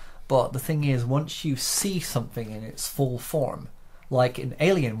 Yeah. But the thing is, once you see something in its full form, like in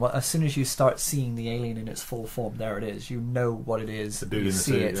Alien, as soon as you start seeing the alien in its full form, there it is. You know what it is. The dude you in the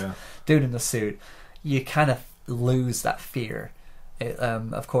see suit, it. yeah. Dude in the suit. You kind of lose that fear.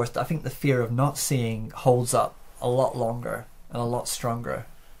 Of course, I think the fear of not seeing holds up a lot longer and a lot stronger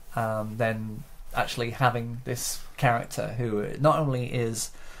than actually having this character who not only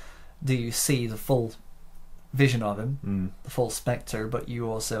do you see the full vision of him, the full spectre, but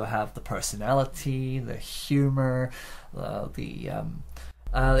you also have the personality, the humor,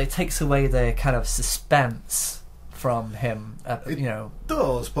 it takes away the kind of suspense from him. It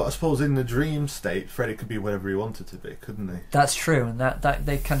does, but I suppose in the dream state, Freddy could be whatever he wanted to be, couldn't he? That's true, and that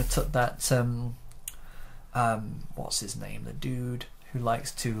they kind of took that. What's his name? The dude who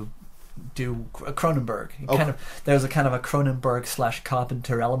likes to do Cronenberg. There's a kind of a Cronenberg /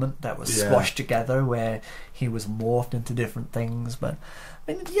 Carpenter element that was squashed together, where he was morphed into different things. But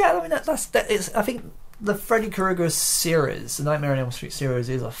I mean, I think the Freddy Krueger series, the Nightmare on Elm Street series,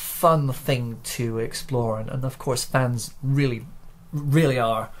 is a fun thing to explore, and of course fans really, really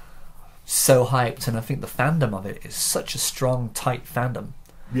are so hyped, and I think the fandom of it is such a strong, tight fandom.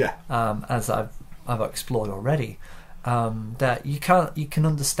 Yeah. As I've explored already. That you can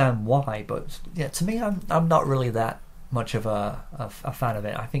understand why, but yeah, to me, I'm not really that much of a fan of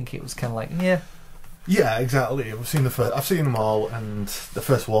it. I think it was kind of like yeah, exactly. I've seen them all, and the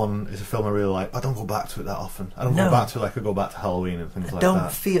first one is a film I really like. I don't go back to it that often. I don't go back to it like I go back to Halloween and things like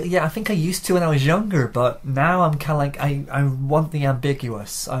that. I think I used to when I was younger, but now I'm kind of like I want the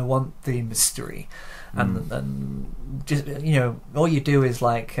ambiguous. I want the mystery, and just all you do is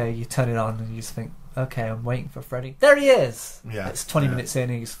like you turn it on and you just think, okay, I'm waiting for Freddy. There he is! Yeah. It's 20 minutes in,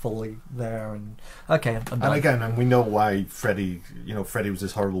 he's fully there, and okay, I'm done. And again, and we know why Freddy was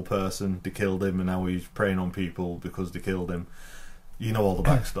this horrible person, they killed him, and now he's preying on people because they killed him. You know all the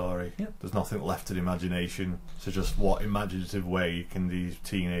backstory. Yep. There's nothing left to the imagination. So just what imaginative way can these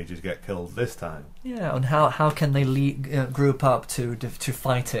teenagers get killed this time? Yeah, and how can they group up to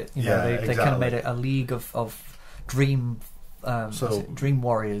fight it? They kind of made it a league of dream dream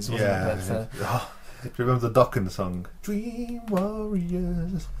warriors, wasn't it? Remember the Dokken song? Dream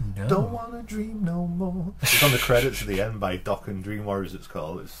Warriors, don't wanna dream no more. It's on the credits at the end by Dokken, Dream Warriors it's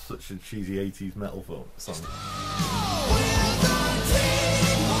called. It's such a cheesy 80s metal song.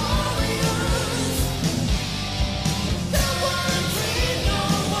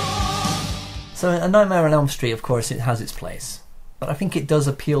 So A Nightmare on Elm Street, of course, it has its place. But I think it does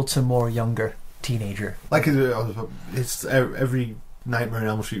appeal to more younger teenager. Like it's every Nightmare on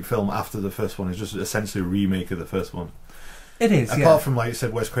Elm Street film after the first one is just essentially a remake of the first one. It is, apart from, like you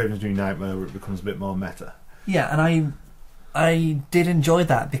said, Wes Craven's New Nightmare, where it becomes a bit more meta. Yeah, and I did enjoy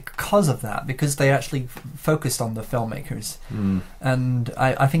that because they actually focused on the filmmakers, and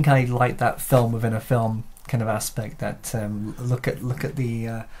I think I like that film within a film kind of aspect. That look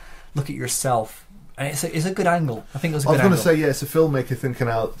at yourself. And it's a good angle. I think it was a good angle. I was going to say, it's a filmmaker thinking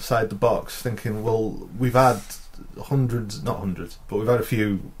outside the box, thinking, well, we've had not hundreds, but we've had a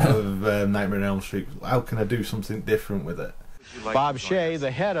few of Nightmare on Elm Street. How can I do something different with it? Bob Shea,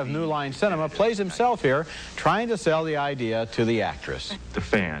 the head of New Line Cinema, plays himself here, trying to sell the idea to the actress. The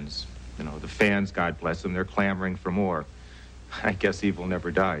fans, God bless them, they're clamoring for more. I guess evil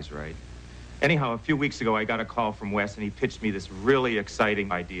never dies, right? Anyhow, a few weeks ago, I got a call from Wes, and he pitched me this really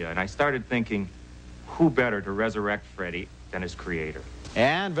exciting idea, and I started thinking, who better to resurrect Freddy than his creator.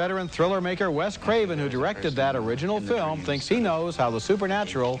 And veteran thriller maker Wes Craven, who directed that original film, thinks he knows how the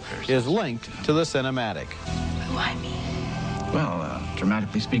supernatural is linked to the cinematic. Why me? Well,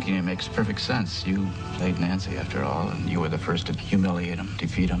 dramatically speaking, it makes perfect sense. You played Nancy, after all, and you were the first to humiliate him,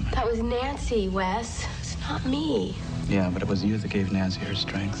 defeat him. That was Nancy, Wes. It's not me. Yeah, but it was you that gave Nancy her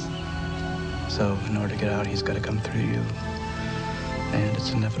strength. So, in order to get out, he's got to come through you. And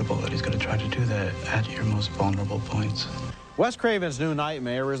it's inevitable that he's going to try to do that at your most vulnerable points. Wes Craven's New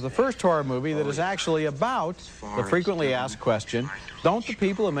Nightmare is the first horror movie that is actually about the frequently asked question, don't the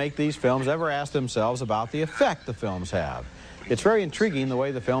people who make these films ever ask themselves about the effect the films have? It's very intriguing the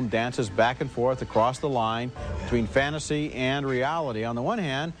way the film dances back and forth across the line between fantasy and reality. On the one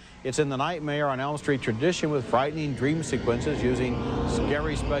hand, it's in the Nightmare on Elm Street tradition with frightening dream sequences using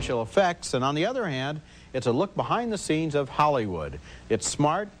scary special effects, and on the other hand, it's a look behind the scenes of Hollywood. It's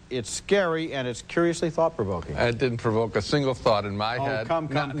smart, it's scary, and it's curiously thought-provoking. It didn't provoke a single thought in my head.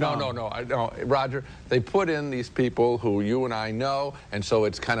 No, Roger, they put in these people who you and I know, and so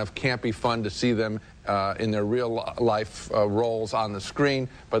it's kind of campy fun to see them in their real life roles on the screen,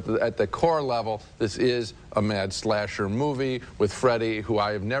 but at the core level, this is a mad slasher movie with Freddy, who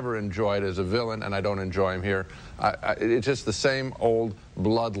I have never enjoyed as a villain, and I don't enjoy him here. It's just the same old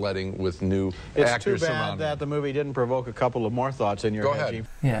bloodletting with new actors surrounding. It's too bad that the movie didn't provoke a couple of more thoughts in your head. Go ahead.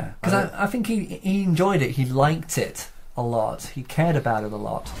 Yeah, because I think he enjoyed it. He liked it a lot. He cared about it a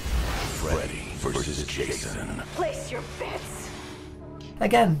lot. Freddy versus Jason. Place your bets.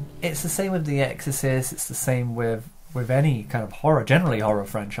 Again, it's the same with The Exorcist. It's the same with any kind of horror, generally horror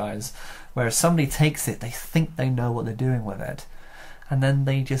franchise, where somebody takes it, they think they know what they're doing with it, and then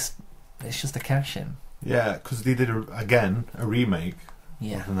it's just a cash-in. Yeah, because they did, a remake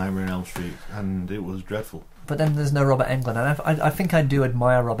of The Nightmare on Elm Street, and it was dreadful. But then there's no Robert Englund, and I think I do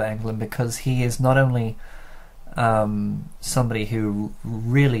admire Robert Englund because he is not only somebody who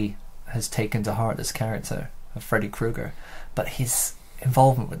really has taken to heart this character of Freddy Krueger, but his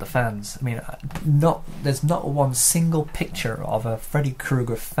involvement with the fans. I mean, there's not one single picture of a Freddy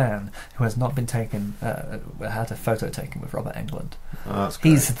Krueger fan who has not been taken, had a photo taken with Robert Englund. Oh, that's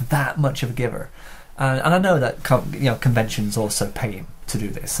great. He's that much of a giver. And I know that conventions also pay him to do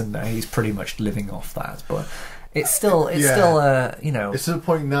this, and he's pretty much living off that. But it's still, It's to the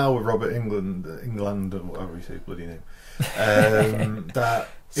point now with Robert England, or whatever you say his bloody name, that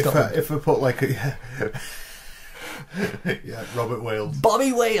if I put like a Robert Wales,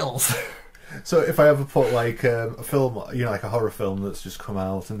 Bobby Wales. So if I ever put like a film, like a horror film that's just come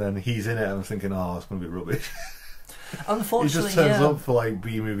out, and then he's in it, I'm thinking, oh, it's going to be rubbish. Unfortunately, he just turns up for like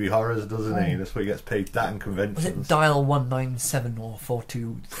B-movie horrors, doesn't he? That's what he gets paid. That and conventions. Was it Dial 197 or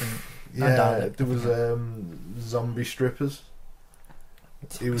 42? Yeah, there was Zombie Strippers.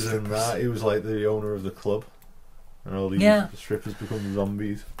 He was in that. He was like the owner of the club, and all these strippers become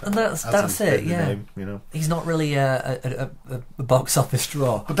zombies. And that's it. Yeah, name, he's not really a box office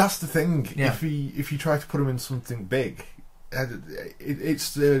draw. But that's the thing. Yeah. If you try to put him in something big.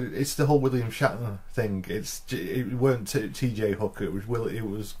 It's the whole William Shatner thing. It weren't T.J. Hooker. It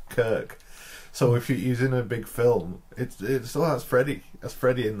was Kirk. So if he's in a big film, that's Freddy. That's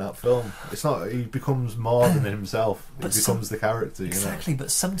Freddy in that film. It's not. He becomes more than himself. He becomes the character. Exactly. But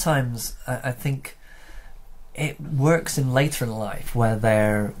sometimes I think it works in later in life where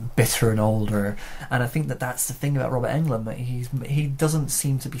they're bitter and older, and I think that's the thing about Robert Englund, that he doesn't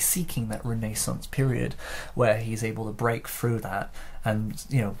seem to be seeking that Renaissance period where he's able to break through that and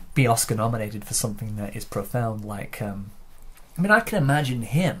be Oscar nominated for something that is profound. Like I can imagine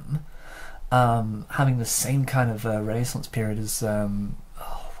him having the same kind of Renaissance period as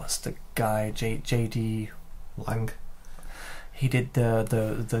what's the guy, J.D. Lang. He did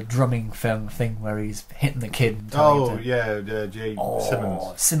the drumming film thing where he's hitting the kid.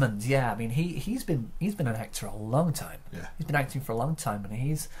 Simmons. Simmons. Yeah, I mean he's been an actor a long time. Yeah, he's been acting for a long time, and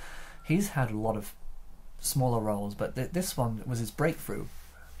he's had a lot of smaller roles, but this one was his breakthrough.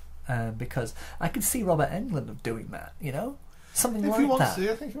 Because I could see Robert Englund doing that, something if like he wants that.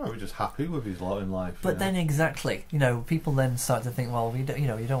 to, I think he might be just happy with his lot in life. But then exactly, people then start to think, well, you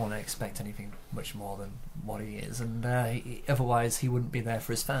don't want to expect anything much more than what he is, and otherwise he wouldn't be there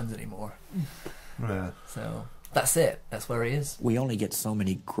for his fans anymore. Yeah. So that's it. That's where he is. We only get so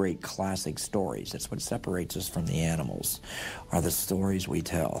many great classic stories. That's what separates us from the animals, are the stories we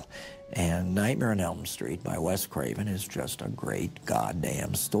tell. And Nightmare on Elm Street by Wes Craven is just a great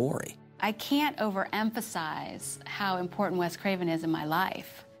goddamn story. I can't overemphasize how important Wes Craven is in my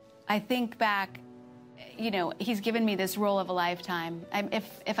life. I think back, he's given me this role of a lifetime.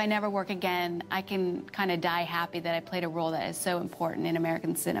 If I never work again, I can kind of die happy that I played a role that is so important in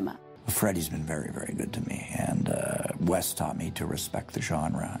American cinema. Freddy's been very, very good to me, and Wes taught me to respect the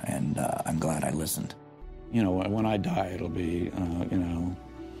genre, and I'm glad I listened. You know, when I die, it'll be, you know,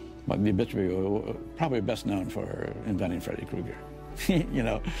 the obituary probably best known for inventing Freddy Krueger. You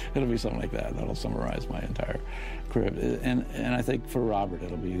know, it'll be something like that. That'll summarize my entire career. And I think for Robert,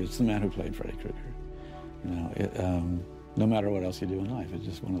 it's the man who played Freddy Krueger. You know, no matter what else you do in life, it's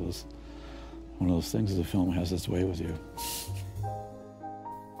just one of those things. The film has its way with you.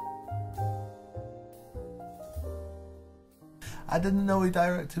 I didn't know he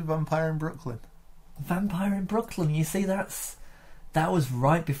directed Vampire in Brooklyn. Vampire in Brooklyn. You see, that was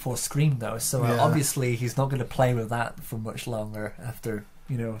right before Scream, though. So obviously he's not going to play with that for much longer. After,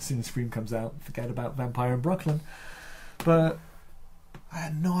 you know, as soon as Scream comes out, forget about Vampire in Brooklyn. But I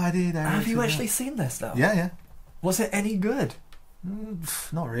had no idea. Have you actually seen this, though? Yeah, yeah. Was it any good?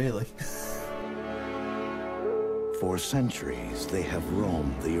 Not really. For centuries, they have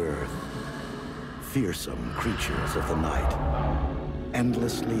roamed the earth. Fearsome creatures of the night,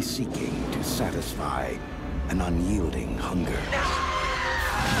 endlessly seeking to satisfy an unyielding hunger.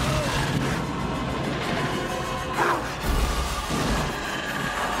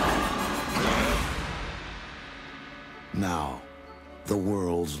 Now, the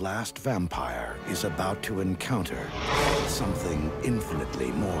world's last vampire is about to encounter something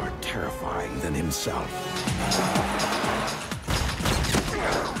infinitely more terrifying than himself.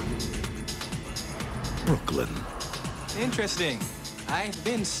 Brooklyn. Interesting. I've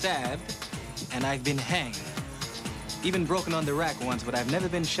been stabbed, and I've been hanged. Even broken on the rack once, but I've never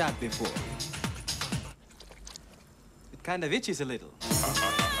been shot before. It kind of itches a little.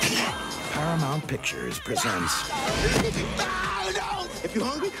 Paramount Pictures presents... If you're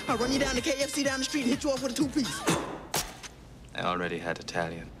hungry, I'll run you down to KFC down the street and hit you off with a 2-piece. I already had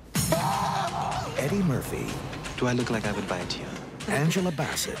Italian. Eddie Murphy. Do I look like I would bite you? Angela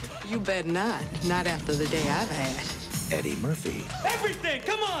Bassett. You bet not. Not after the day I've had. Eddie Murphy. Everything!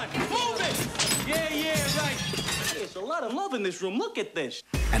 Come on! Move it! Yeah, right. There's a lot of love in this room. Look at this.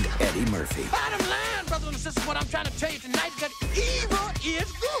 And Eddie Murphy. Bottom line, brothers and sisters, what I'm trying to tell you tonight is that evil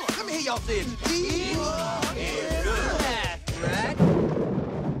is good. Let me hear y'all say it. Evil is good. That's right.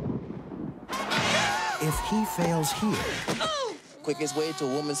 If he fails here... Quickest way to a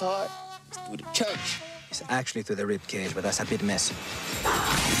woman's heart is through the church. It's actually through the rib cage, but that's a bit messy.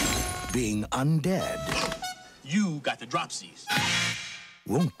 Being undead... You got the dropsies.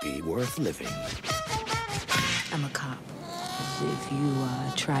 ...won't be worth living. I'm a cop. If you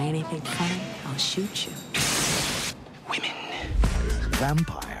try anything funny, I'll shoot you. Women.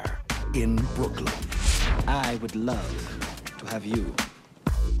 Vampire in Brooklyn. I would love to have you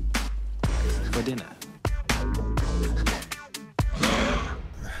for dinner.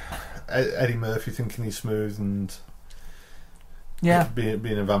 Eddie Murphy thinking he's smooth and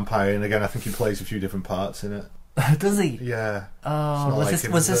being a vampire, and again I think he plays a few different parts in it. Does he? Yeah. Oh,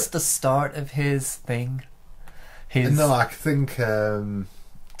 was this the start of his thing? No, I think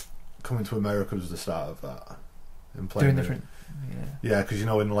Coming to America was the start of that. And playing doing different. Yeah, because you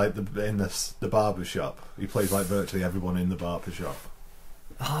know in the barber shop, he plays like virtually everyone in the barber shop.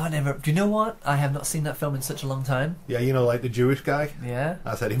 Oh, never. Do you know what? I have not seen that film in such a long time. Yeah, you know, like the Jewish guy. Yeah,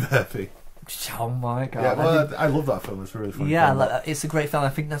 that's Eddie Murphy. Oh my god! Yeah, well, I love that film. It's really funny. Yeah, it's a great film. I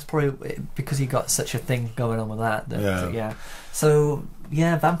think that's probably because he got such a thing going on with that. Yeah. So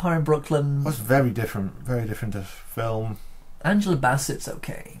yeah, Vampire in Brooklyn. That's very different film. Angela Bassett's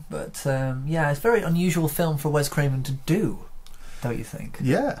okay, but it's a very unusual film for Wes Craven to do, don't you think?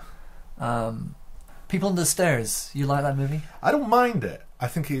 Yeah. People Under the Stairs. You like that movie? I don't mind it. I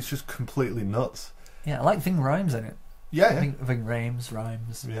think it's just completely nuts. Yeah, I like Ving Rhames in it. Yeah. Ving Rhames,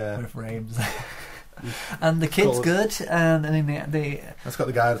 rhymes. Yeah. With Rhames. And the kid's good, and then that's got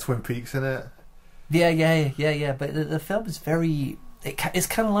the guy out of Twin Peaks in it. Yeah. But the film is very... It's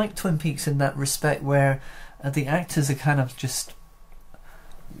kind of like Twin Peaks in that respect, where the actors are kind of just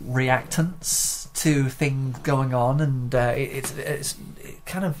reactants to things going on, and it's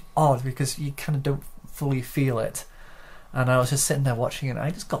kind of odd because you kind of don't fully feel it. And I was just sitting there watching it, and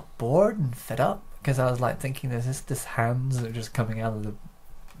I just got bored and fed up because I was like thinking, there's this hands that are just coming out of the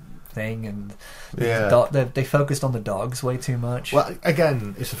thing, and they focused on the dogs way too much. Well,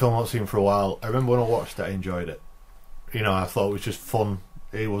 again, it's a film I've seen for a while. I remember when I watched it, I enjoyed it. You know, I thought it was just fun.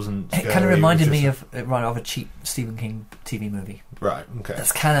 It wasn't scary. It kind of reminded me of a cheap Stephen King TV movie. Right. Okay.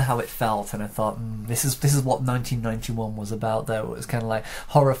 That's kind of how it felt, and I thought, this is what 1991 was about. Though it was kind of like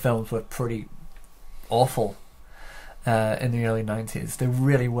horror films were pretty awful in the early 90s. They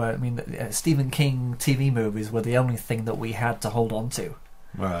really were. I mean, Stephen King TV movies were the only thing that we had to hold on to.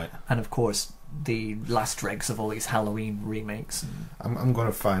 Right. And of course, the last dregs of all these Halloween remakes. And... I'm going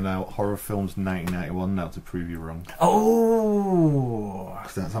to find out horror films 1991 now to prove you wrong. Oh!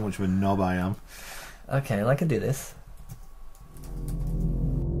 Because that's how much of a knob I am. Okay, well, I can do this.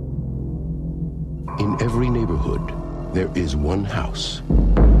 In every neighborhood, there is one house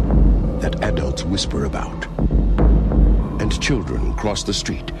that adults whisper about, and children cross the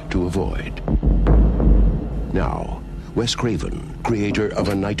street to avoid. Now, Wes Craven, creator of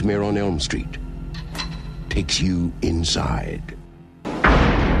A Nightmare on Elm Street, takes you inside.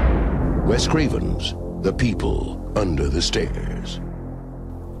 Wes Craven's The People Under the Stairs.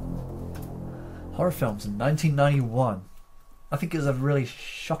 Horror films in 1991. I think it was a really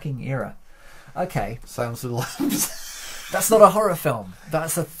shocking era. Okay. Silence of the Lambs. That's not a horror film.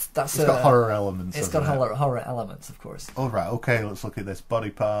 It's got horror elements. It's got horror elements, of course. All right. Okay. Let's look at this.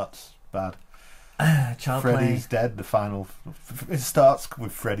 Body parts. Bad. Child Freddy's play. dead. The final. It starts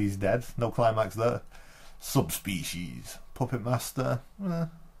with Freddy's dead. No climax there. Subspecies. Puppet Master.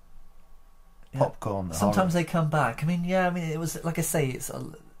 Popcorn. The Sometimes horror. they come back. I mean, it was like I say,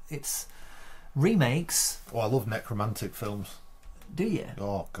 it's remakes. Oh, I love necromantic films. Do you?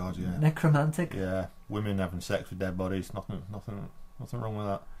 Oh God, yeah. Necromantic. Yeah, women having sex with dead bodies. Nothing wrong with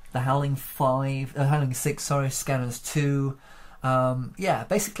that. The Howling 6. Sorry, Scanners 2.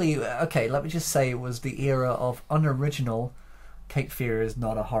 Basically, okay. Let me just say, it was the era of unoriginal. Cape Fear is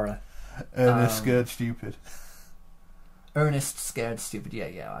not a horror. Ernest Scared Stupid. Ernest Scared Stupid.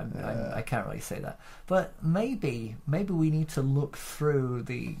 Yeah. I can't really say that. But maybe we need to look through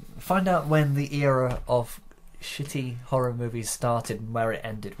find out when the era of shitty horror movies started and where it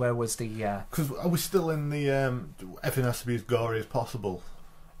ended. Where was the? Because are we still in the everything has to be as gory as possible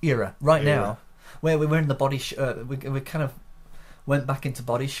era now? Where we were in the body. We kind of went back into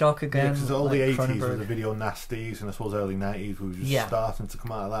body shock again. Because all the 80s were the video nasties, and I suppose early 90s we were just starting to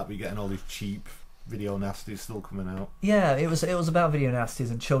come out of that. We're getting all these cheap video nasties still coming out. Yeah, it was about video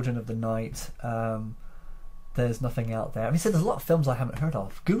nasties and Children of the Night. There's nothing out there. I mean, there's a lot of films I haven't heard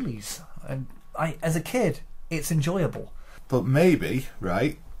of. Ghoulies, and as a kid, it's enjoyable. But maybe,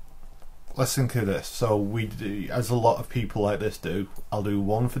 right? Let's think of this. So we do, as a lot of people like this do. I'll do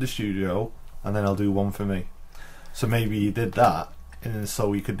one for the studio, and then I'll do one for me. So maybe you did that, and then so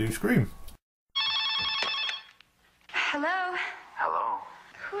we could do Scream. Hello? Hello.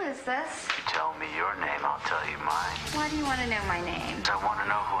 Who is this? Tell me your name, I'll tell you mine. Why do you want to know my name? I want to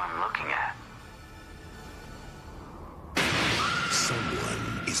know who I'm looking at.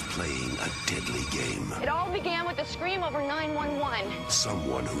 Someone is playing a deadly game. It all began with a scream over 911.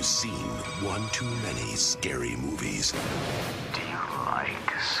 Someone who's seen one too many scary movies. Do you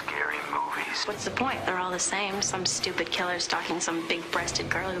like scary movies? What's the point? They're all the same. Some stupid killer stalking some big-breasted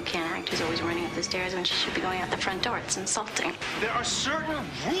girl who can't act, who's always running up the stairs when she should be going out the front door. It's insulting. There are certain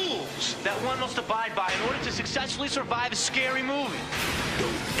rules that one must abide by in order to successfully survive a scary movie.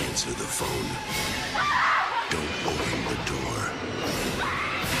 Don't answer the phone. Don't open the door.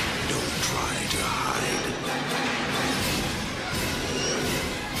 Don't try to hide.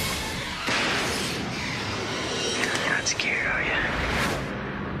 You're not scared, are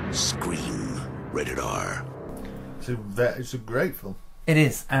you? Scream. Rated R. It's a great film. It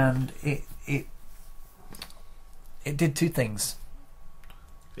is, and it did two things.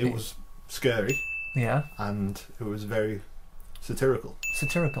 It was scary. Yeah. And it was very satirical.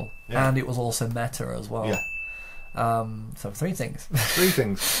 Yeah. And it was also meta as well. Yeah. So three things.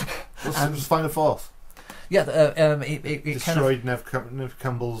 Let's find a fourth. Yeah, it destroyed Neve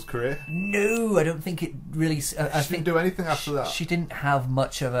Campbell's career. No, I don't think it really. She didn't do anything after that. She didn't have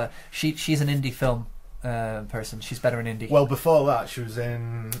much of a. She's an indie film person. She's better in indie. Well, before that, she was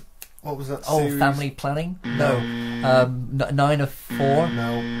in. What was that? Oh, series? Family Planning? No. 9 of 4?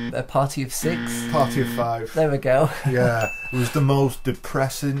 No. A Party of 6? Party of 5. There we go. Yeah, it was the most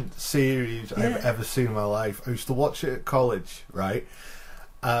depressing series I've ever seen in my life. I used to watch it at college, right?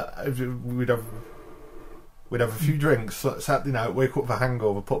 We'd have a few drinks Saturday night, wake up with a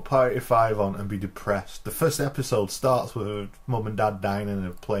hangover, put Party of 5 on, and be depressed. The first episode starts with her mum and dad dying in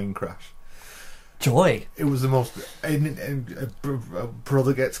a plane crash. Joy. It was the most. A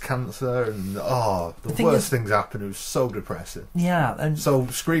brother gets cancer, and the worst things happen. It was so depressing. Yeah, and so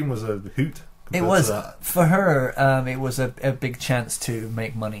Scream was a hoot. It was for her. It was a big chance to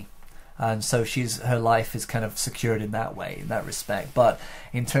make money, and so her life is kind of secured in that way, in that respect. But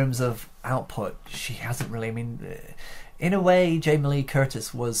in terms of output, she hasn't really. I mean, in a way, Jamie Lee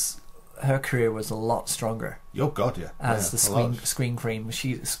Curtis her career was a lot stronger. Oh God, yeah. As the screen queen,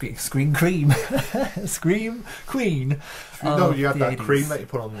 scream queen. No, you had that 80s. cream that you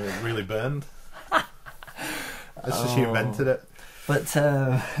put on that really burned. That's just she invented it. But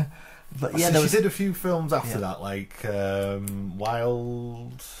But yeah, she did a few films after that, like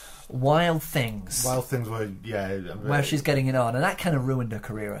Wild Things. Wild Things where she's getting it on, and that kind of ruined her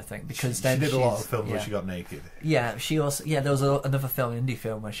career, I think, because she then did a lot of films where she got naked. Yeah, she also there was another film, indie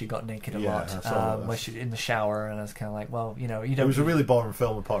film, where she got naked a lot, where she in the shower, and I was kind of like, well, you know, you don't. It was a really boring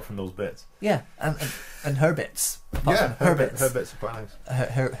film apart from those bits. Yeah, and her bits. Her bits are quite nice.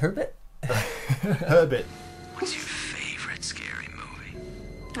 Her bit. Her bit. What's your favorite scary movie?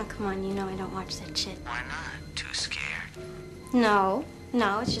 Oh, come on, you know I don't watch that shit. Why not? Too scared? No,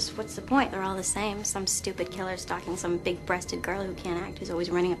 it's just, what's the point? They're all the same. Some stupid killer stalking some big-breasted girl who can't act, who's always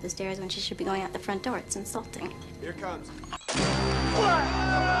running up the stairs when she should be going out the front door. It's insulting. Here comes. What?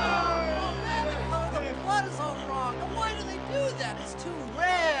 The blood is all wrong. Why do they do that? It's too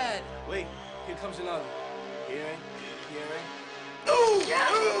red. Wait, here comes another. Hearing. Ooh!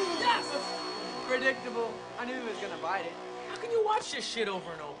 Yes! Predictable. I knew he was gonna bite it. How can you watch this shit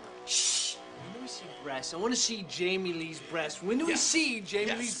over and over? Shh! When do we see breasts? I want to see Jamie Lee's breasts. When do we see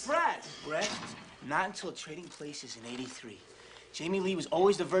Jamie Lee's breasts? Breasts? Not until Trading Places in '83. Jamie Lee was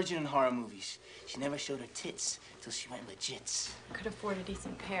always the virgin in horror movies. She never showed her tits till she went legits. Could afford a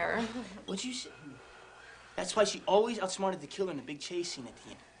decent pair. What'd you say? That's why she always outsmarted the killer in the big chase scene at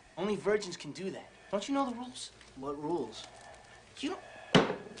the end. Only virgins can do that. Don't you know the rules? What rules? You don't...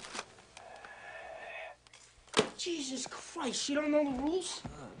 Jesus Christ, you don't know the rules?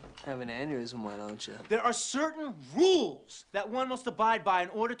 Have an aneurysm, why don't you? There are certain rules that one must abide by in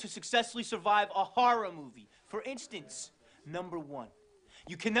order to successfully survive a horror movie. For instance, number 1,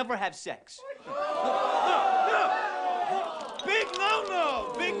 you can never have sex. No. Big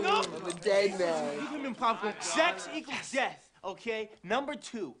no-no! Big no! I'm a dead man. Human popcorn. Sex equals death, okay? Number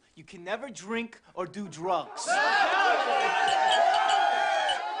 2, you can never drink or do drugs.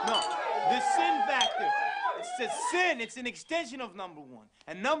 No, the sin factor. It's a sin. It's an extension of number 1.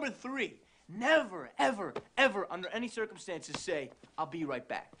 And number 3, never, ever, ever, under any circumstances, say, I'll be right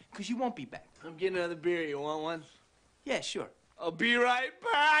back. Because you won't be back. I'm getting another beer. You want one? Yeah, sure. I'll be right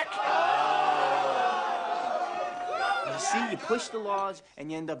back. You see, you push the laws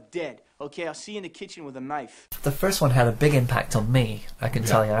and you end up dead. Okay, I'll see you in the kitchen with a knife. The first one had a big impact on me, I can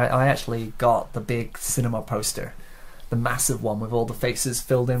tell you. I actually got the big cinema poster. The massive one with all the faces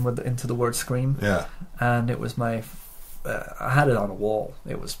filled in into the word Scream. Yeah. And it was my... I had it on a wall.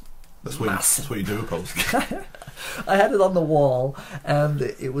 It was massive. That's what you do, poster. I had it on the wall, and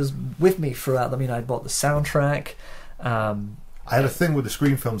it was with me throughout. I mean, I bought the soundtrack. I had a thing with the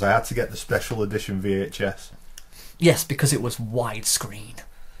Scream films. I had to get the special edition VHS. Yes, because it was widescreen.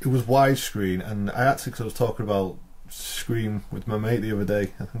 It was widescreen, and I actually, because I was talking about Scream with my mate the other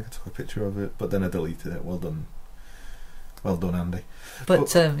day. I think I took a picture of it, but then I deleted it. Well done, Andy.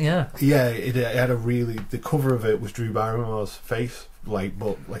 But yeah, it had a really. The cover of it was Drew Barrymore's face,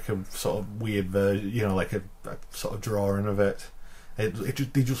 but like a sort of weird version, like a sort of drawing of it.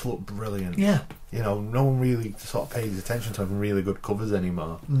 They just look brilliant. Yeah. No one really sort of pays attention to having really good covers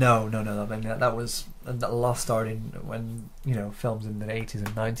anymore. No. I mean, that was a lost art in when films in the 80s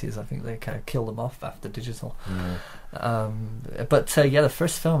and 90s. I think they kind of killed them off after digital. Yeah. But the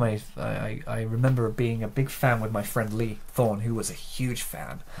first film I remember being a big fan with my friend Lee Thorne, who was a huge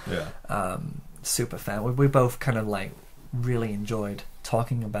fan. Yeah. Super fan. We both kind of like really enjoyed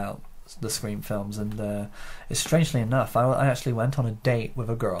talking about the Scream films, and strangely enough, I actually went on a date with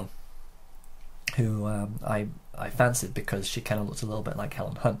a girl who I fancied because she kind of looked a little bit like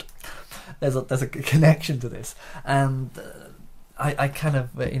Helen Hunt. There's a connection to this, and I kind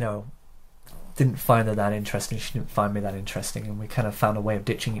of didn't find her that interesting. She didn't find me that interesting, and we kind of found a way of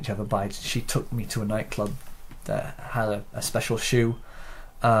ditching each other by she took me to a nightclub that had a special shoe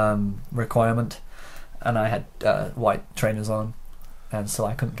requirement, and I had white trainers on, and so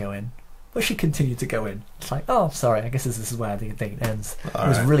I couldn't go in. But she continued to go in. It's like, oh, sorry, I guess this is where the date ends.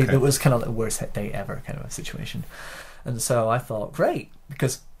 It was kind of the worst date ever kind of a situation. And so I thought, great,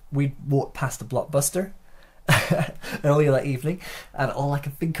 because we walked past a Blockbuster earlier that evening, and all I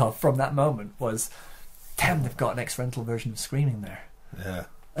could think of from that moment was, damn, they've got an X-Rental version of Screaming there. Yeah.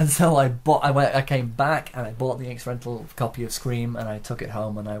 And so I came back and I bought the X-Rental copy of Scream, and I took it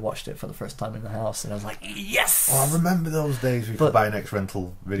home and I watched it for the first time in the house, and I was like, yes! Oh, I remember those days we could buy an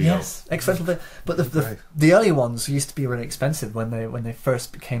X-Rental video. Yes, X-Rental. But the early ones used to be really expensive when they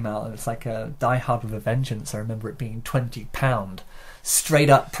first came out, and it's like a Die Hard with a Vengeance. I remember it being £20, straight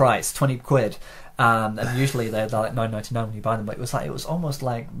up price, 20 quid, and usually they're like $9.99 when you buy them. But it was almost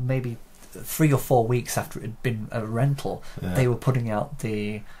like maybe 3 or 4 weeks after it had been a rental, they were putting out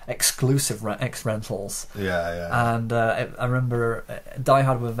the exclusive X-Rentals. Yeah. And I remember Die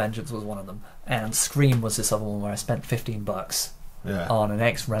Hard with a Vengeance was one of them, and Scream was this other one where I spent $15 on an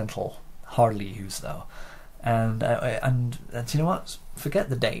ex-rental, hardly used though. And you know what? Forget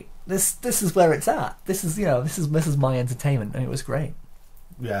the date. This is where it's at. This is my entertainment, and it was great.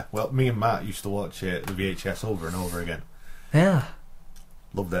 Yeah, well, me and Matt used to watch it, the VHS, over and over again. Yeah,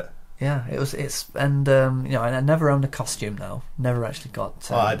 loved it. Yeah, I never owned a costume though. Never actually got.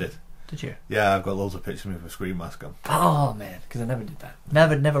 Oh, I did. Did you? Yeah, I've got loads of pictures of me with a Scream mask on. Oh man, because I never did that.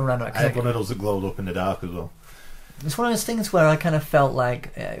 Never ran out. I had one of those that glowed up in the dark as well. It's one of those things where I kind of felt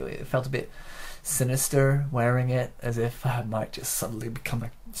like it felt a bit sinister wearing it, as if I might just suddenly become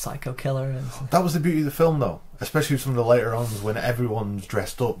a psycho killer. That was the beauty of the film, though, especially some of the later ons when everyone's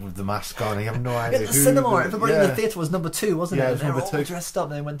dressed up with the mask on and you have no idea. The cinema, everybody in the theatre was number 2, wasn't it? It was they were number 2. all dressed up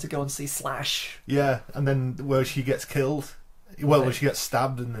and they went to go and see Slash. Yeah, and then where she gets killed, when she gets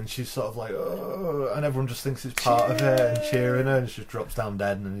stabbed, and then she's sort of like, oh, and everyone just thinks it's part of her and cheering her, and she just drops down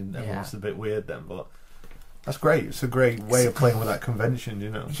dead, and everyone's a bit weird then, but that's great. It's a great way of playing with that convention, you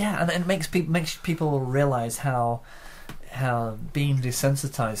know. Yeah, and it makes people realise how being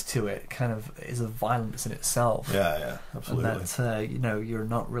desensitized to it kind of is a violence in itself. Yeah, absolutely. And that you're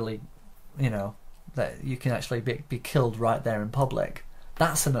not really, that you can actually be killed right there in public.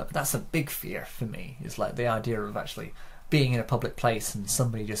 That's a big fear for me. It's like the idea of actually being in a public place and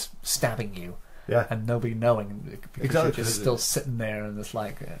somebody just stabbing you. Yeah. And nobody knowing because exactly. you're just still sitting there, and it's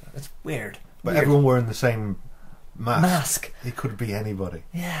like it's weird. But everyone wearing the same mask. It could be anybody.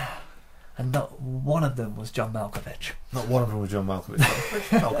 Yeah. And not one of them was John Malkovich. Not one of them was John Malkovich.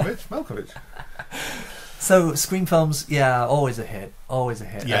 Malkovich. So Scream films, always a hit.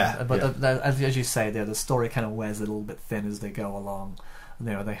 Yeah. But as you say, the story kind of wears a little bit thin as they go along.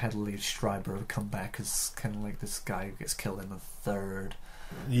 They had Lee Schreiber come back as kind of like this guy who gets killed in the third.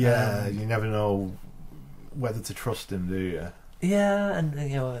 Yeah, you never know whether to trust him, do you? Yeah, and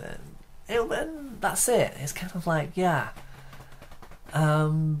and that's it. It's kind of like,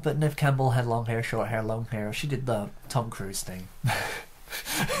 but Neve Campbell had long hair, short hair, long hair. She did the Tom Cruise thing.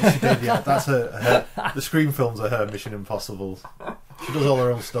 She did, yeah. That's her. The Scream films are her Mission Impossible. She does all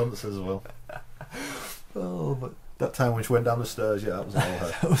her own stunts as well. Oh, but that time when she went down the stairs, that was all her.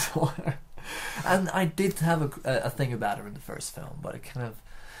 That was all her. And I did have a thing about her in the first film, but it kind of,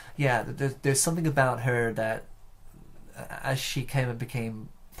 there's something about her that, as she became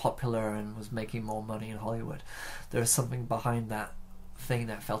popular and was making more money in Hollywood, there was something behind that thing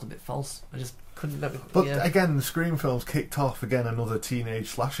that felt a bit false. I just couldn't. But again, the Scream films kicked off another teenage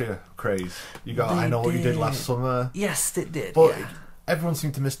slasher craze. You got I Know What You Did Last Summer. Yes, it did. But everyone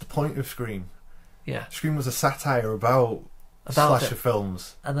seemed to miss the point of Scream. Yeah, Scream was a satire about slasher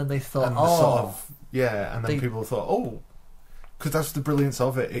films, and then they thought, and then people thought, because that's the brilliance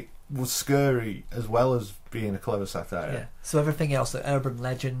of it. It was scary as well as being a clever satire. Yeah. So everything else, the urban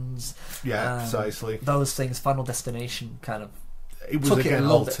legends, precisely, those things, Final Destination, kind of. It was took again,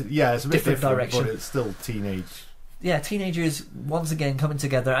 it's a bit different direction, but it's still teenage. Yeah, teenagers once again coming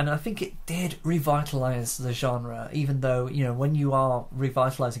together, and I think it did revitalise the genre. Even though when you are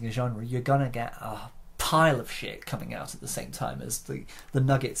revitalising a genre, you're gonna get a pile of shit coming out at the same time as the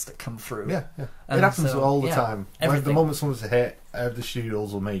nuggets that come through. Yeah. It happens all the time. Everything. The moment someone's a hit, the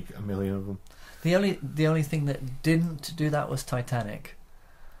studios will make a million of them. The only thing that didn't do that was Titanic.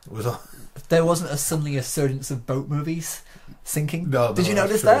 There wasn't suddenly a surge of boat movies sinking. No, did you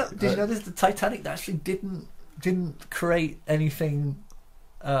notice that? Did you notice the Titanic actually didn't create anything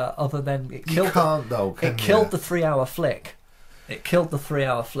other than it killed. You can't though. It killed the 3-hour flick. It killed the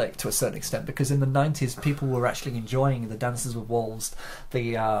 3-hour flick to a certain extent, because in the 90s people were actually enjoying the Dances with Wolves,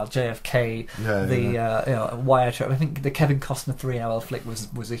 the JFK, Wyatt. I think the Kevin Costner 3-hour flick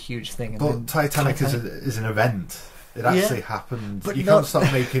was a huge thing. But Titanic is an event. It actually happened. But you can't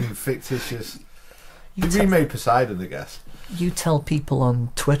stop making fictitious. You remade Poseidon, I guess. You tell people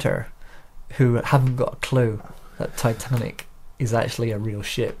on Twitter who haven't got a clue that Titanic is actually a real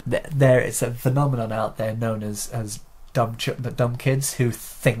ship. It's a phenomenon out there known as dumb kids who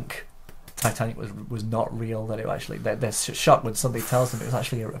think Titanic was not real. That it actually they're shocked when somebody tells them it was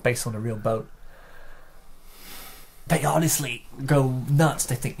actually based on a real boat. They honestly go nuts.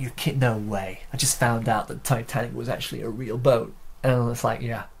 They think, "You kid, no way! I just found out that Titanic was actually a real boat." And it's like,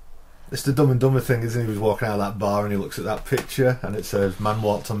 it's the Dumb and Dumber thing, isn't it? He was walking out of that bar and he looks at that picture and it says "Man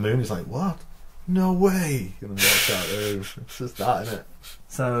walked on moon." He's like, "What? No way!" And he walks out there. It's just that, isn't it?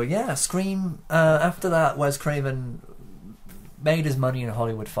 So Scream. After that, Wes Craven made his money in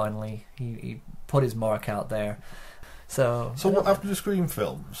Hollywood. Finally, he put his mark out there. So what, after the Scream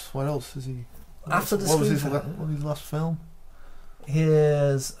films, what else is he? What was his last film?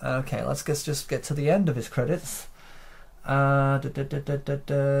 Let's just get to the end of his credits.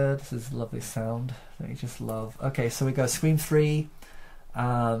 This is lovely sound that you just love. Okay, so we go Scream 3.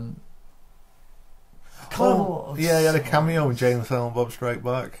 Yeah, he had a cameo in Jay and Silent Bob Strike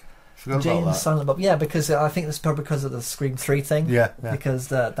Back. Forgot Jay about and that. Silent Bob. Yeah, because I think it's probably because of the Scream 3 thing. Yeah. Because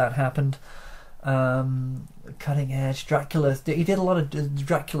that happened. Cutting Edge, Dracula. He did a lot of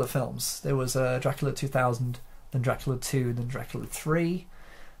Dracula films. There was Dracula 2000, then Dracula 2, then Dracula 3.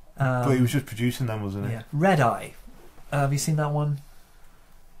 But he was just producing them, wasn't he? Yeah. Red Eye. Have you seen that one?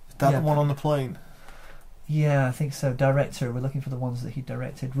 Is that the one on the plane? Yeah, I think so. Director. We're looking for the ones that he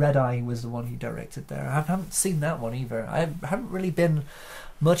directed. Red Eye was the one he directed there. I haven't seen that one either. I haven't really been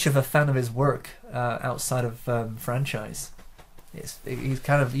much of a fan of his work outside of franchise. He's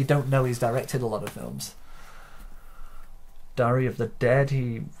kind of, you don't know he's directed a lot of films. Diary of the Dead,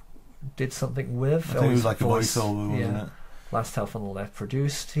 he did something with. I think it was like a voiceover, wasn't it? Last House on the Left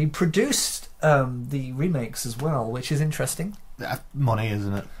produced. He produced the remakes as well, which is interesting. Money,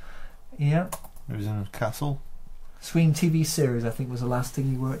 isn't it? Yeah. He was in Castle. Scream TV series, I think, was the last thing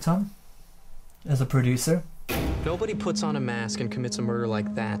he worked on as a producer. Nobody puts on a mask and commits a murder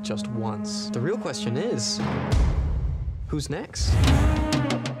like that just once. The real question is, who's next?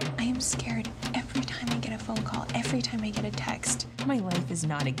 I am scared every time I get a phone call, every time I get a text. My life is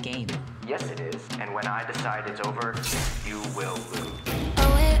not a game. Yes, it is. And when I decide it's over, you will lose.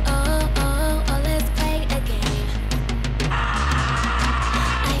 Let's play a game.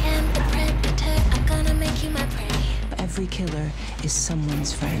 I am the predator, I'm gonna make you my prey. Every killer is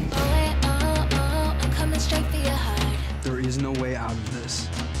someone's friend. I'm coming straight for your heart. There is no way out of this.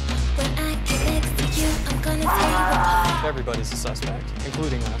 When I get next to you, I'm gonna tear you apart. Everybody's a suspect,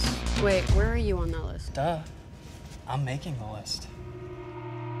 including us. Wait, where are you on that list? Duh. I'm making the list.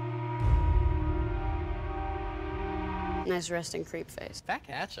 Nice resting creep face. Back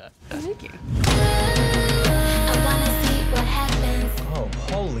at ya. Thank you. I wanna see what happens. Oh,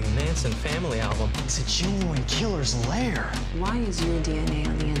 holy Manson family album. It's a genuine killer's lair. Why is your DNA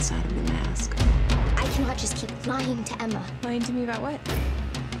on the inside of the mask? I cannot just keep lying to Emma. Lying to me about what?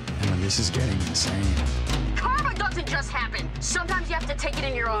 Emma, this is getting insane. Karma doesn't just happen. Sometimes you have to take it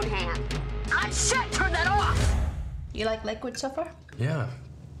in your own hand. I said turn that off! You like liquid so far? Yeah.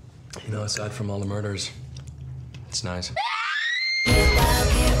 You know, aside from all the murders, it's nice. Get wild,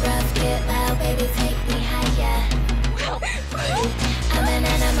 get rough, get loud, baby, take me higher. I'm an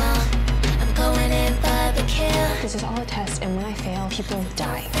animal. I'm going in for the kill. This is all a test, and when I fail, people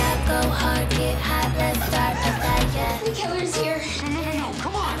die. Stop, go hard, get hot, let's start a fire. The killer's here. No,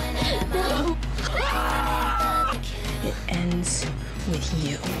 come on! No. It ends with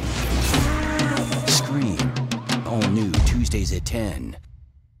you. Scream. All new Tuesdays at 10.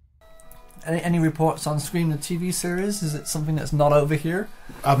 Any reports on Scream the TV series? Is it something that's not over here?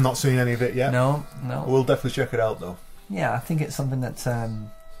 I've not seen any of it yet. No. We'll definitely check it out though. Yeah, I think it's something that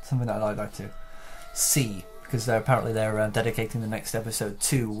I'd like to see, because apparently they're dedicating the next episode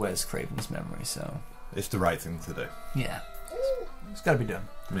to Wes Craven's memory. So it's the right thing to do. Yeah, it's got to be done.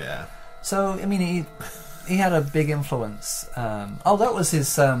 Yeah. So I mean, he had a big influence. That was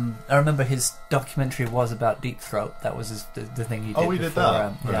his. I remember his documentary was about Deep Throat. That was the thing he did. Oh, he did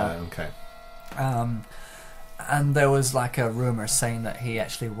that. Yeah. Okay. And there was like a rumor saying that he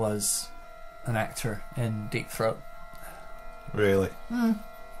actually was an actor in Deep Throat. Really?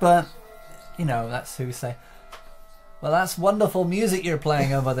 But you know, that's who say. Well, that's wonderful music you're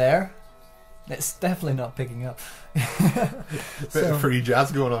playing over there. It's definitely not picking up. Bit of free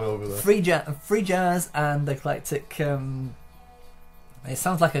jazz going on over there. Free jazz and eclectic. It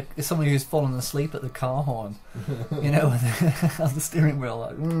sounds like someone who's fallen asleep at the car horn, you know, on the steering wheel.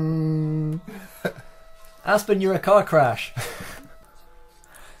 Like, Aspen, you're a car crash.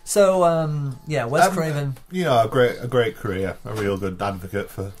 So yeah, Wes Craven. You know, a great career, a real good advocate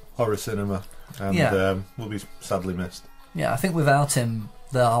for horror cinema, and will be sadly missed. Yeah, I think without him,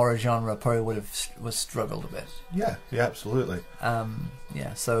 the horror genre probably would have struggled a bit. Yeah, absolutely.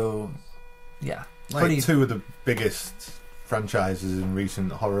 So yeah, like two of the biggest franchises in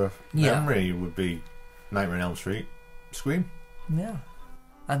recent horror memory would be Nightmare on Elm Street, Scream. Yeah,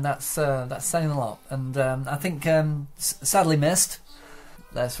 and that's saying a lot. And I think sadly missed.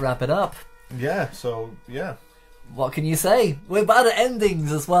 Let's wrap it up. Yeah. So yeah. What can you say? We're bad at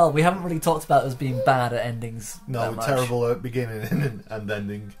endings as well. We haven't really talked about us being bad at endings. No, terrible at beginning and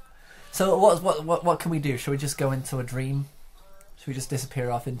ending. So what can we do? Should we just go into a dream? Should we just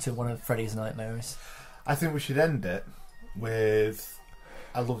disappear off into one of Freddy's nightmares? I think we should end it with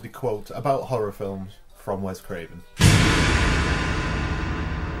a lovely quote about horror films from Wes Craven.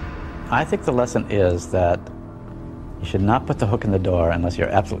 I think the lesson is that you should not put the hook in the door unless you're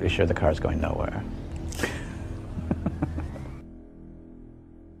absolutely sure the car is going nowhere.